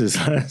boxes.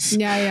 Let's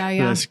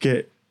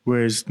get,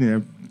 whereas,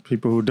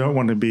 people who don't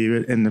want to be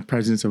in the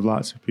presence of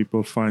lots of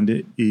people find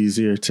it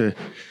easier to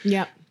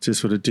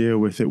sort of deal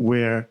with it,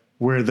 where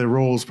the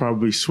roles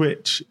probably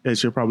switch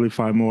is you'll probably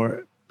find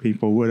more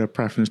people with a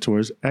preference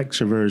towards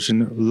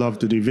extroversion, love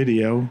to do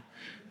video.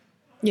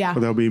 Yeah. Or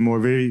they'll be more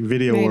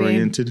video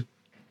oriented.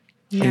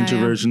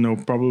 Introversion will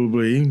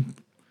probably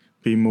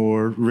be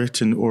more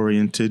written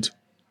oriented.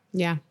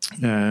 Yeah.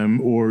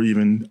 Or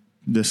even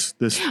this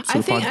sort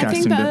of podcasting. I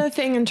think the other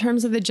thing in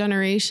terms of the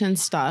generation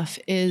stuff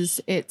is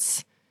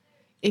if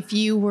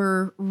you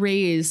were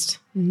raised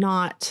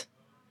not,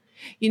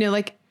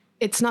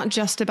 it's not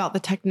just about the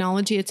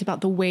technology, it's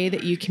about the way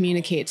that you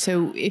communicate.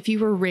 So if you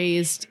were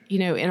raised,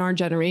 in our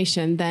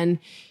generation, then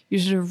you're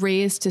sort of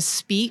raised to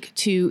speak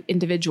to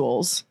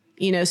individuals,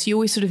 so you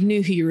always sort of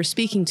knew who you were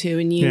speaking to,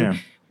 and you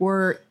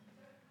were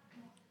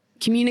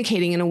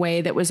communicating in a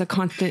way that was a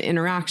constant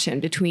interaction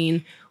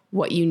between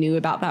what you knew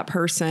about that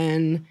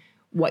person,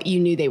 what you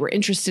knew they were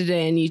interested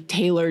in. You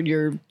tailored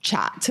your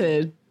chat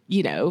to,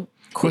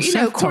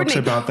 Seth talks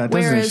about that,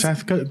 doesn't he?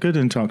 Seth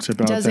Godin talks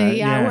about that. Does he?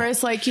 Yeah.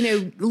 Whereas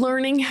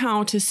learning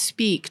how to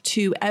speak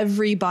to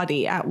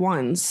everybody at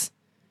once,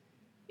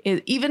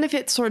 even if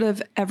it's sort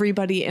of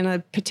everybody in a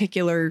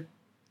particular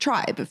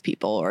tribe of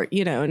people or,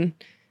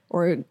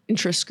 or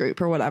interest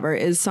group or whatever,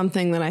 is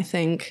something that I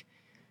think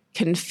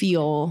can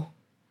feel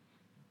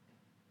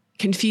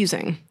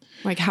confusing,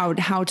 like how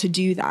to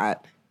do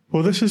that.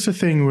 Well, this is the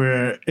thing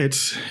where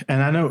this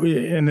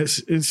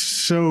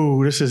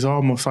is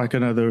almost like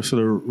another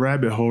sort of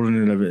rabbit hole in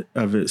and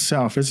of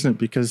itself, isn't it?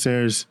 Because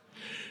there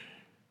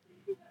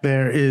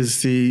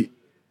is the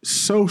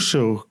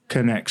social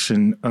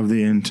connection of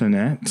the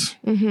internet,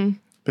 but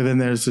then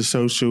there's the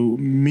social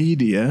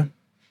media,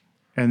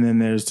 and then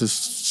there's the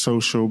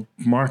social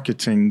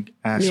marketing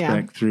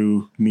aspect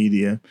through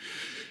media.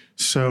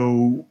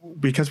 So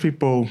because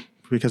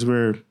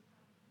we're,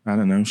 I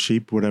don't know,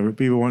 sheep, whatever,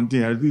 people want,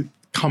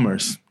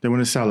 commerce. They want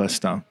to sell us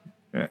stuff,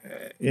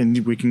 and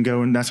we can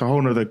go, and that's a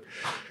whole nother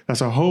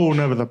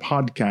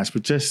podcast.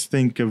 But just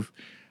think of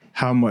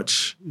how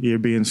much you're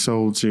being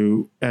sold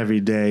to every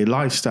day,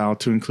 lifestyle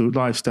to include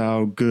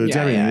lifestyle goods,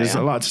 everything. There's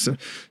a lot.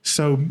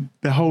 So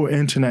the whole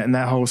internet and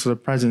that whole sort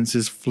of presence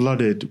is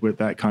flooded with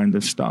that kind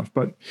of stuff.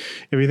 But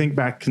if you think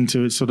back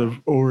into its sort of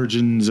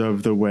origins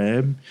of the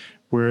web,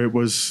 where it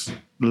was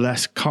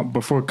less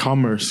before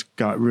commerce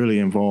got really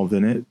involved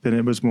in it, then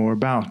it was more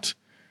about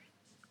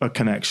a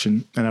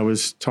connection, and I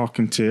was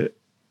talking to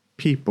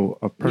people,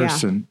 a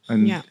person,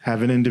 and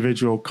having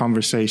individual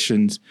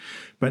conversations.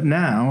 But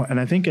now, and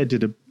I think I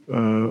did a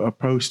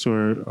post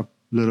or a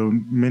little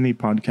mini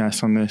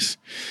podcast on this,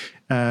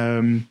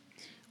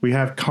 we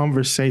have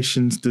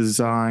conversations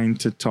designed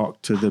to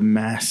talk to the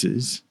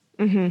masses,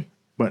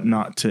 but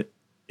not to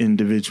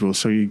individuals.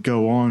 So you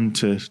go on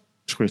to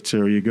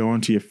Twitter or you go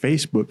onto your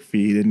Facebook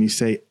feed and you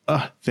say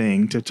a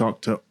thing to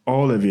talk to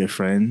all of your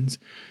friends,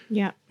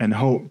 and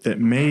hope that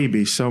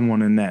maybe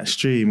someone in that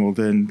stream will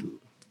then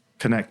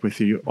connect with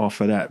you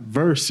off of that,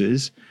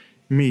 versus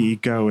me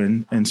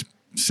going and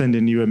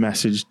sending you a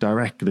message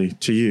directly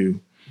to you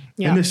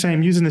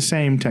using the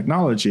same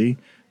technology,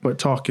 but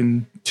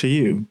talking to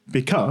you.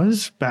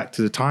 Because back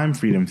to the time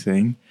freedom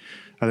thing,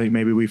 I think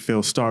maybe we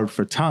feel starved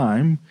for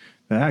time.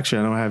 Actually,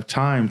 I don't have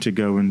time to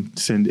go and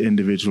send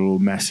individual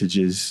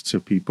messages to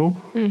people,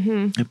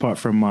 apart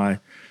from my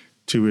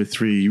 2 or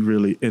 3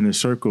 really inner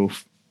circle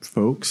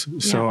folks.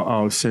 So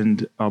I'll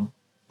send a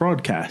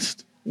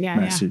broadcast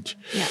message.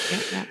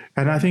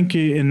 And I think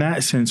in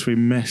that sense, we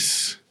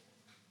miss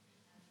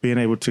being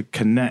able to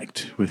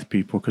connect with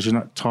people, because you're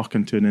not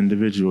talking to an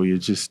individual. You're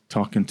just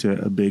talking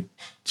to a big,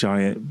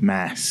 giant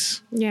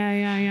mass.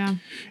 And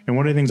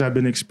one of the things I've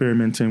been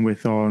experimenting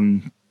with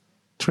on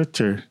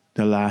Twitter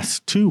the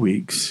last 2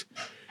 weeks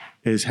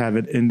is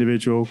having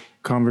individual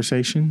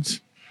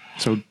conversations.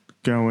 So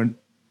going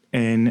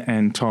in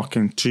and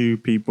talking to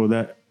people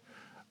that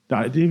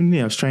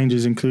even,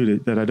 strangers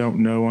included, that I don't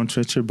know on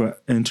Twitter,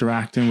 but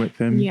interacting with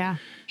them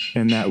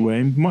in that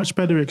way. Much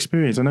better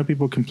experience. I know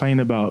people complain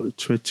about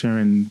Twitter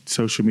and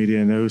social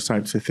media and those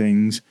types of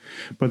things,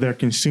 but they're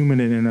consuming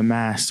it in a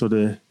mass sort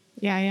of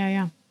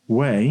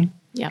way.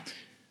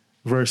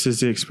 versus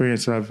the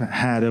experience that I've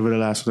had over the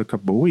last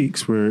couple of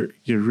weeks where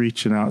you're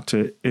reaching out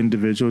to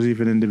individuals,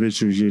 even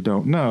individuals you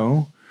don't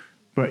know,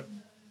 but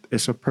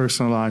it's a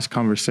personalized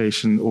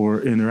conversation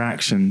or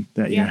interaction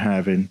that you're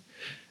having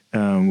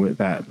with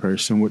that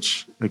person,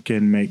 which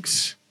again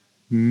makes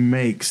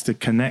the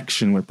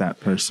connection with that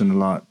person a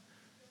lot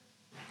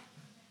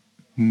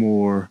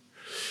more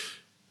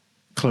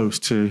close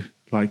to,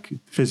 like,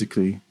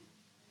 physically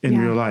in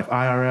real life,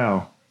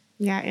 IRL.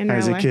 Yeah, in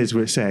as real the life. kids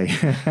would say.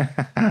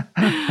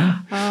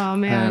 Oh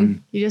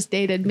man, you just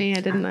dated me.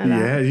 I didn't know that.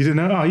 Yeah, you didn't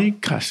know? Oh, you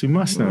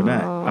must know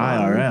that.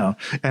 IRL.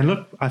 And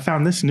look, I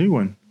found this new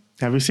one.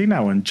 Have you seen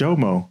that one?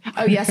 JOMO.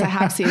 Oh yes, I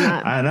have seen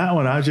that. And that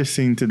one I've just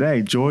seen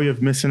today. Joy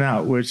of Missing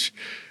Out, which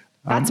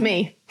That's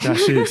me.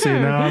 that's you. See,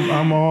 no,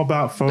 I'm all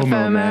about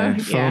FOMO, man.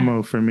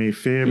 FOMO for me,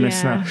 fear of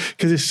missing out.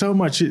 Because there's so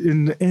much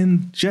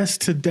in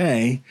just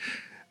today.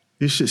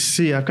 You should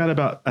see, I've got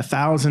about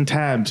 1,000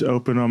 tabs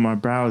open on my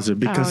browser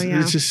because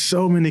there's just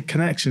so many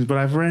connections. But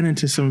I've ran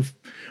into some,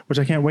 which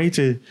I can't wait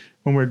to,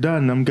 when we're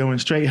done, I'm going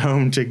straight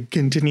home to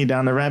continue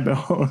down the rabbit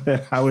hole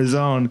that I was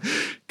on,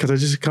 because I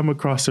just come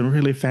across some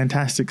really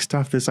fantastic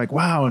stuff that's like,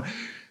 wow.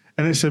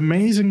 And it's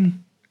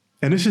amazing.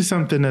 And this is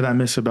something that I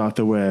miss about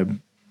the web,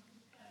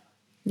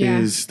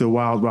 is the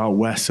wild, wild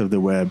west of the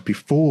web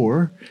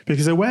before,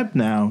 because the web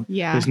now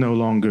is no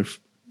longer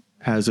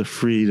has a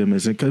freedom,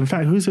 isn't it? In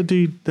fact, who's the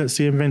dude that's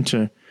the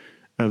inventor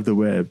of the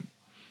web?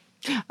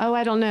 Oh,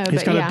 I don't know.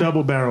 He's got a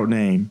double-barreled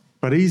name,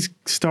 but he's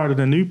started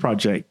a new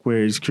project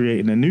where he's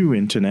creating a new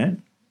internet.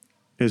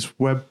 It's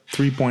Web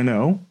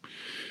 3.0,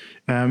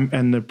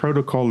 and the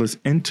protocol is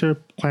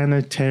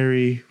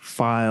interplanetary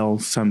file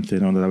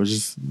something on it. I was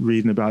just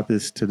reading about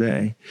this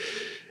today.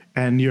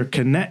 And your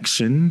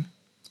connection,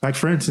 like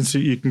for instance,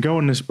 you can go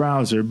in this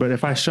browser, but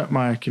if I shut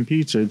my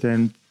computer,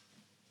 then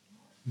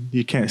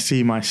you can't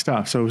see my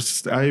stuff. So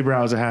a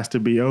browser has to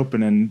be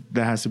open and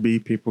there has to be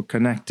people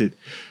connected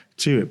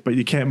to it. But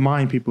you can't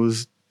mine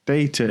people's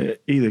data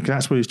either, because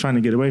that's what he's trying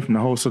to get away from, the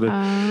whole sort of,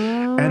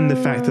 and the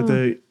fact that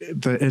the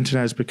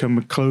internet has become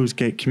a closed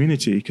gate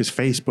community, because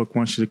Facebook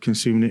wants you to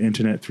consume the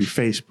internet through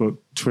Facebook,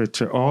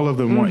 Twitter, all of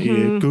them want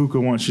you,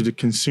 Google wants you to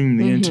consume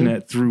the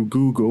internet through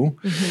Google.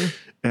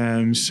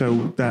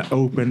 So that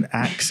open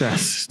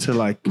access to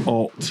like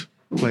alt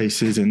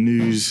places and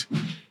news,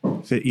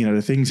 that, you know,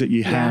 the things that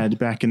you had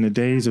back in the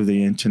days of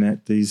the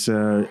internet, these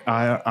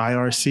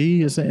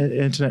IRC, is it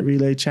internet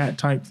relay chat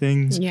type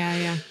things?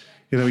 Yeah.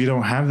 You know, you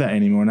don't have that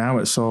anymore. Now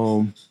it's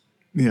all,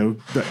 you know,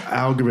 the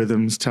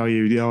algorithms tell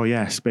you, oh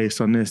yes, based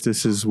on this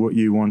is what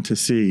you want to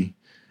see.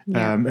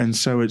 And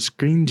so it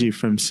screens you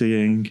from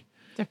seeing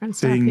different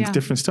things,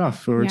 different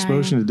stuff, or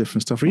exposure to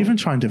different stuff, or even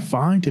trying to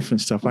find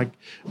different stuff. Like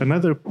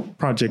another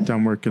project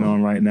I'm working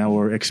on right now,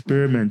 or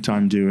experiment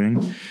I'm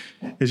doing,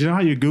 is, you know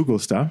how you Google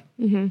stuff?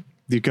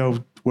 You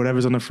go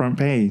whatever's on the front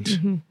page,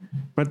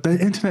 but the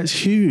internet's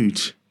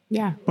huge.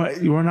 But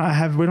we don't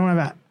have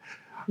that.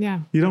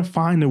 You don't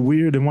find the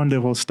weird and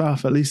wonderful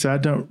stuff. At least I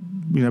don't.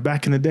 You know,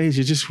 back in the days,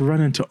 you just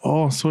run into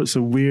all sorts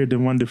of weird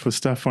and wonderful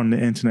stuff on the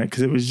internet,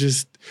 because it was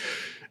just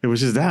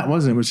that,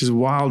 wasn't it? It was just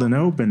wild and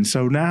open.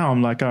 So now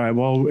I'm like, all right,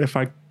 well, if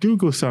I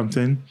Google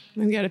something,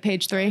 and go to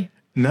page 3.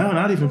 No,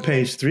 not even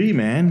page 3,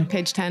 man.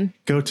 Page 10.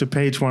 Go to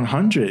page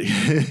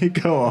 100.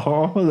 Go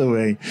all the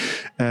way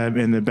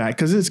in the back,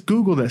 because it's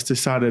Google that's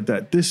decided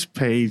that this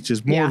page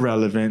is more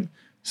relevant.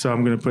 So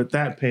I'm going to put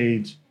that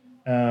page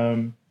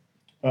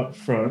up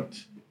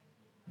front,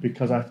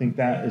 because I think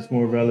that is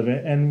more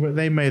relevant. And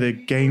they made a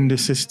game the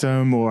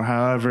system, or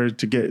however,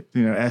 to get,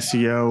 you know,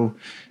 SEO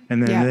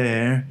and then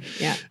there.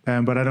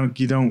 But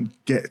you don't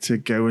get to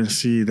go and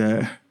see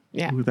that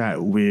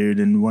weird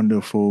and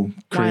wonderful,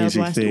 crazy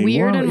Wild West. thing.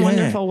 Weird and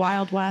wonderful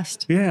Wild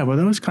West. Yeah, well,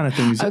 those kind of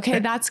things. Okay,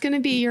 that's going to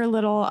be your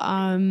little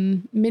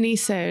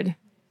mini-sode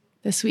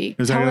this week.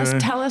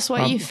 Tell us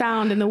what you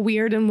found in the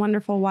weird and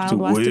wonderful Wild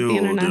West of the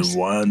internet. Weird and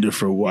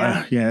wonderful.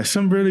 Yeah,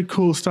 some really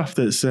cool stuff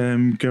that's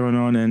going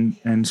on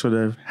and sort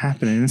of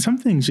happening. And some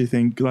things you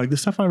think, like the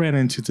stuff I ran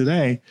into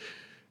today,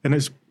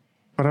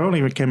 but I only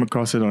even came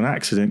across it on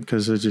accident,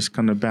 because I just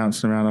kind of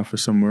bouncing around off of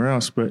somewhere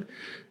else.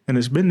 And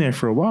it's been there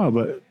for a while,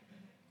 but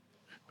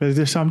it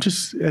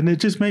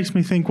just makes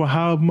me think, well,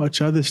 how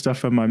much other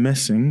stuff am I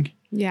missing?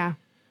 Yeah.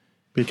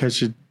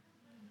 Because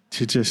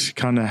to just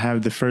kind of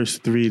have the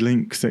first 3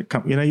 links that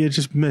come, you know, you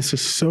just miss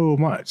so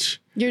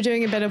much. You're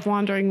doing a bit of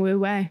wandering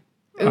wu-wei.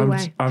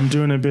 I'm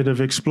doing a bit of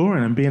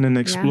exploring. I'm being an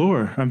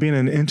explorer. I'm being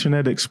an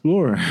internet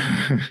explorer.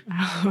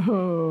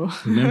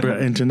 Remember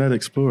Internet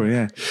Explorer?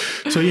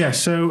 Yeah.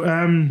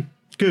 So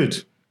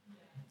good.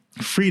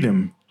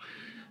 Freedom.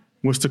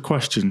 What's the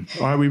question?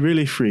 Are we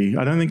really free?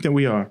 I don't think that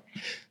we are.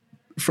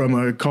 From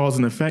a cause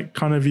and effect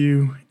kind of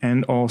view,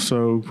 and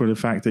also for the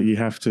fact that you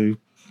have to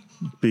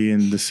be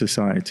in the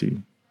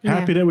society.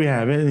 Happy that we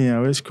have it. You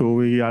know, it's cool.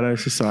 We got our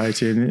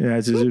society and it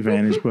has its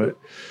advantage, but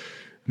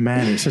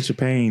man, it's such a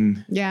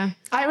pain. Yeah.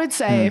 I would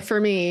say for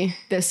me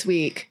this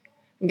week,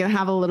 I'm going to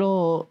have a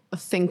little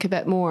think a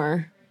bit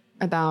more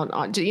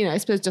about, you know, I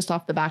suppose just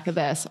off the back of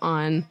this,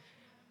 on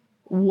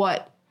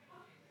what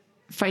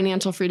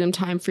financial freedom,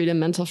 time freedom,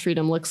 mental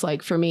freedom looks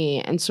like for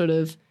me, and sort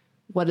of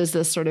what is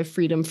this sort of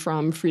freedom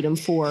from, freedom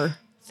for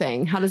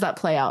thing? How does that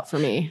play out for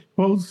me?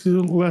 Well,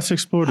 let's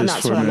explore this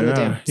that's for what a I'm minute.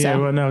 gonna do, Yeah,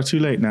 so. well, no, too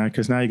late now,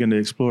 because now you're going to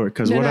explore it.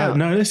 Because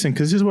No. listen,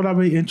 because this is what I'd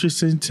be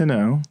interested to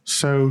know.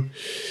 So,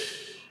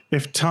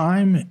 if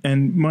time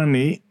and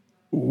money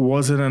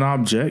wasn't an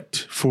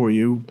object for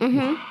you,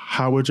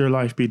 how would your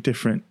life be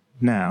different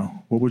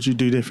now? What would you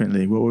do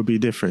differently? What would be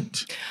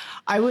different?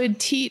 I would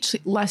teach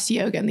less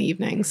yoga in the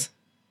evenings.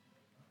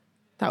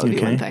 That would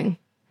be one thing.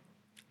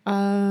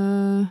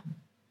 I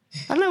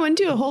don't know. I wouldn't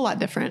do a whole lot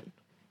different.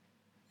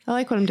 I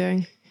like what I'm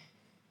doing.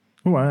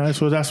 Well,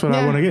 that's what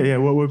I want to get. Yeah,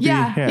 what would be?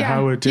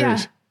 How would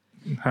it?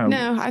 How,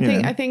 no,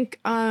 I think.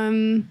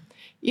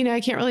 I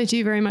can't really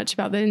do very much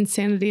about the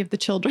insanity of the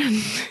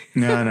children.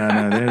 No,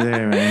 they're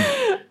there,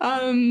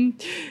 man.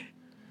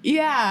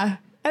 Yeah,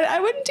 I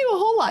wouldn't do a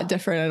whole lot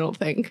different. I don't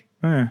think.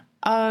 Yeah.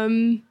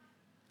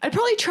 I'd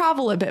probably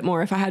travel a bit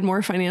more if I had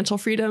more financial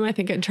freedom. I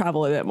think I'd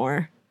travel a bit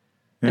more.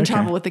 And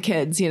travel with the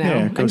kids,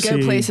 and go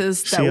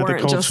places that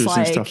weren't just like,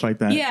 and stuff like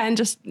that. Yeah, and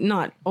just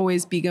not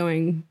always be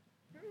going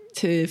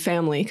to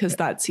family, because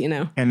that's,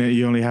 And then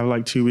you only have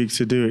like 2 weeks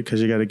to do it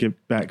because you got to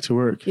get back to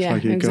work. Yeah,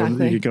 like you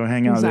could go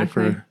hang out there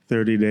for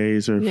 30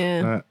 days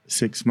or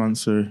 6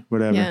 months or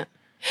whatever. Yeah.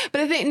 But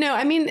I think,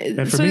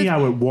 and for me, I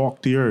would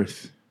walk the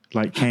earth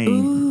like Cain.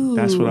 Ooh.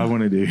 That's what I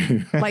want to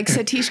do. Like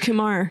Satish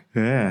Kumar.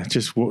 Yeah,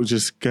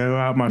 just go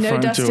out my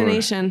front door. No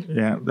destination.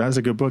 Yeah, that's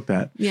a good book,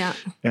 that. Yeah.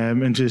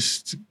 And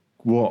just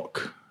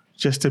walk.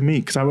 Just to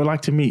meet, because I would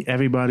like to meet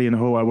everybody in the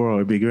whole wide world.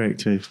 It'd be great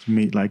to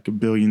meet like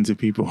billions of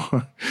people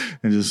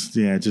and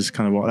just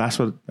kind of walk. That's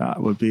what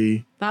that would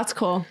be. That's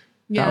cool.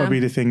 Yeah. That would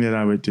be the thing that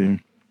I would do.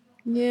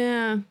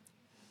 Yeah.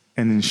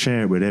 And then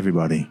share it with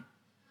everybody.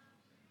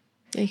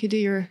 You could do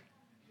your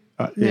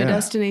no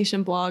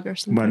destination blog or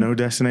something. My no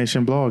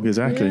destination blog,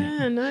 exactly.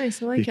 Yeah,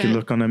 nice. I like it. You can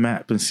look on the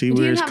map and see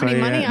where his clay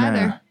at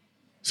now.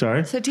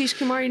 Sorry? Satish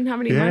Kumar didn't have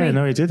any money. Yeah,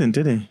 no, he didn't,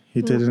 did he?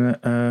 He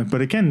didn't.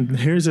 But again,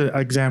 here's an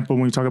example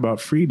when we talk about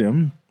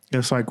freedom.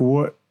 It's like,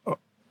 what?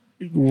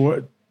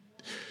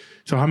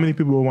 So how many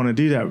people will want to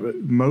do that?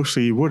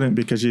 Mostly you wouldn't,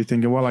 because you're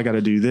thinking, well, I got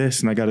to do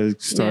this and I got to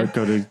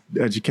go to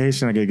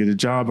education. I got to get a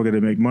job. I got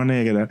to make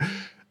money.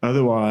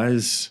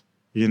 Otherwise,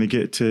 you're going to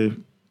get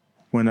to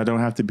when I don't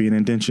have to be an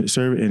indentured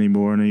servant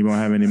anymore and you won't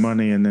have any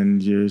money and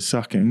then you're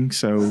sucking.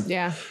 So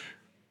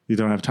you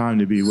don't have time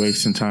to be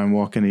wasting time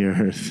walking the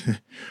earth.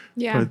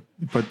 Yeah.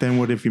 But then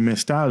what if you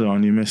missed out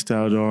on? You missed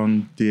out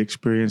on the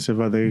experience of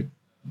other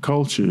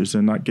cultures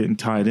and not getting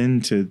tied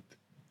into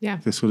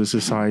the sort of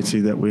society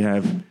that we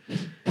have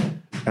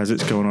as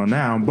it's going on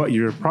now. But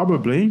you're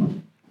probably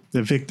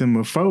the victim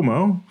of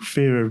FOMO,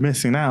 fear of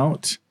missing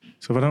out.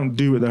 So if I don't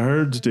do what the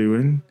herd's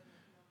doing,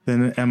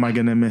 then am I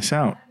going to miss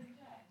out?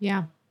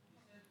 Yeah.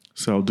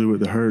 So I'll do what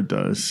the herd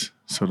does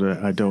so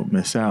that I don't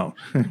miss out.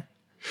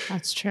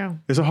 That's true.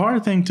 It's a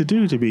hard thing to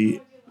do, to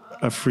be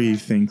a free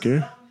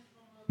thinker.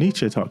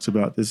 Nietzsche talks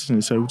about this.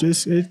 And so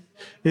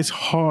it's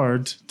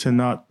hard to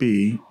not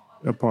be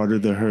a part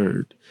of the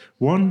herd.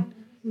 One,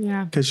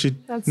 because you're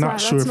not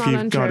sure if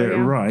you've got it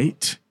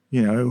right.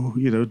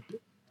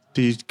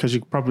 Because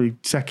you're probably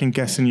second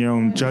guessing your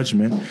own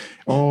judgment.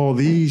 All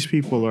these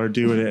people are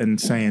doing it and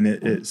saying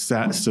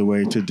that's the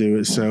way to do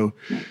it. So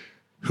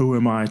who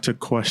am I to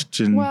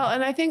question? Well,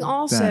 and I think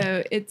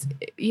also it's,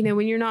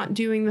 when you're not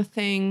doing the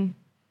thing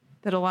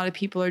that a lot of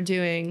people are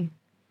doing,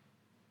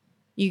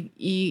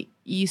 you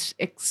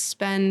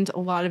expend a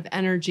lot of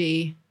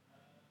energy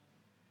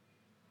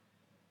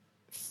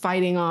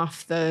fighting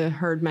off the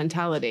herd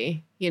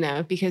mentality,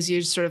 because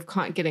you're sort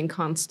of getting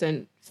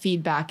constant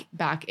feedback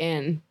back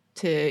in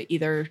to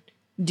either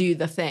do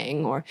the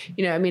thing or,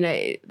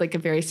 like a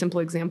very simple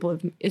example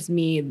is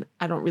me.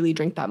 I don't really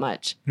drink that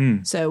much.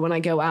 So when I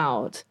go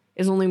out,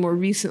 it's only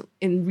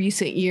in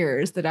recent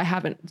years that I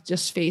haven't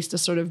just faced a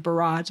sort of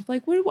barrage of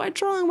like,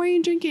 what's wrong? Why are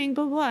you drinking?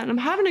 Blah, blah, blah. And I'm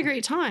having a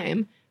great time.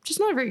 I'm just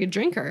not a very good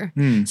drinker.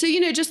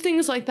 So, just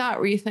things like that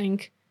where you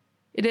think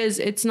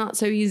it's not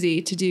so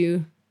easy to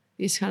do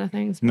these kind of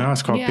things. No,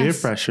 it's called peer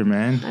pressure,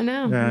 man. I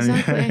know,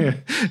 exactly.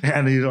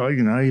 And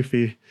if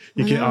you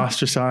get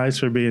ostracized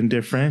for being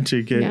different,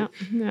 you get,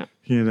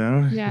 Yeah,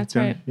 that's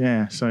right.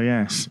 Yeah, so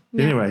yes.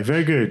 Yeah. Anyway,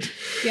 very good.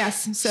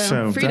 Yes,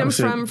 so freedom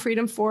from,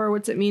 freedom for,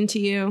 what's it mean to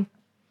you?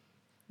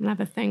 And have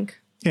a think.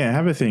 Yeah,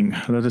 have a think.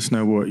 Let us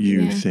know what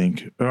you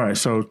think. All right,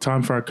 so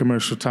time for our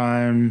commercial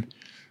time.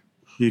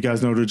 You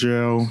guys know the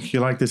drill. If you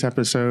like this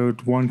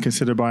episode,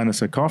 consider buying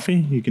us a coffee.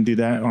 You can do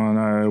that on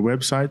our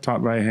website,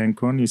 top right-hand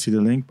corner. You see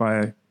the link,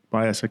 buy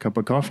us a cup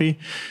of coffee,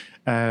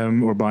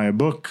 or buy a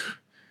book,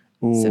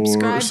 or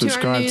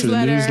subscribe to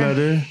the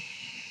newsletter.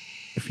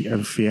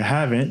 If you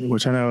haven't,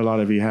 which I know a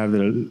lot of you have,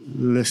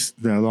 the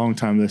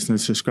long-time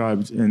listeners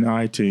subscribed in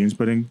iTunes,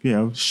 but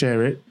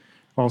share it.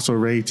 Also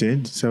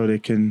rated so they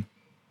can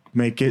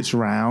make its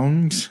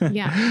rounds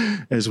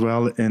as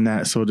well in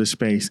that sort of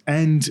space.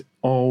 And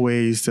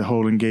always the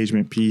whole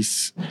engagement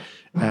piece.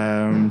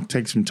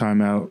 Take some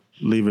time out,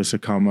 leave us a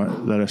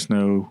comment, let us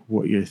know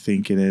what your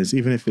thinking is,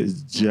 even if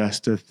it's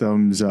just a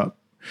thumbs up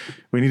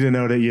We need to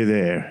know that you're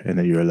there and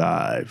that you're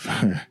alive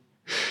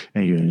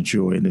and you're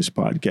enjoying this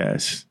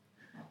podcast.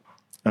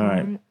 All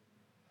right. More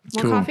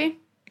Cool. coffee?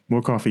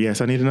 More coffee.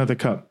 Yes, I need another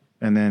cup.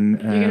 And then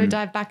You're going to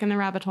dive back in the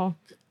rabbit hole.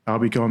 I'll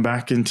be going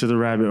back into the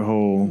rabbit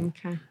hole.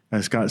 Okay.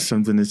 It's got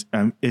something that's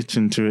I'm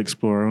itching to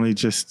explore. I only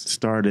just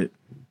started.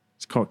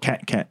 It's called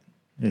Cat.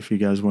 If you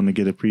guys want to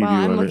get a preview Well,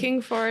 I'm of it.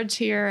 looking forward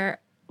to your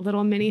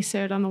little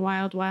mini-sode on the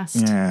Wild West.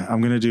 Yeah, I'm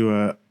going to do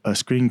a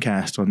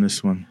screencast on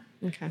this one.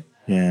 Okay.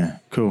 Yeah,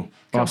 cool.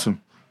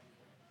 Awesome.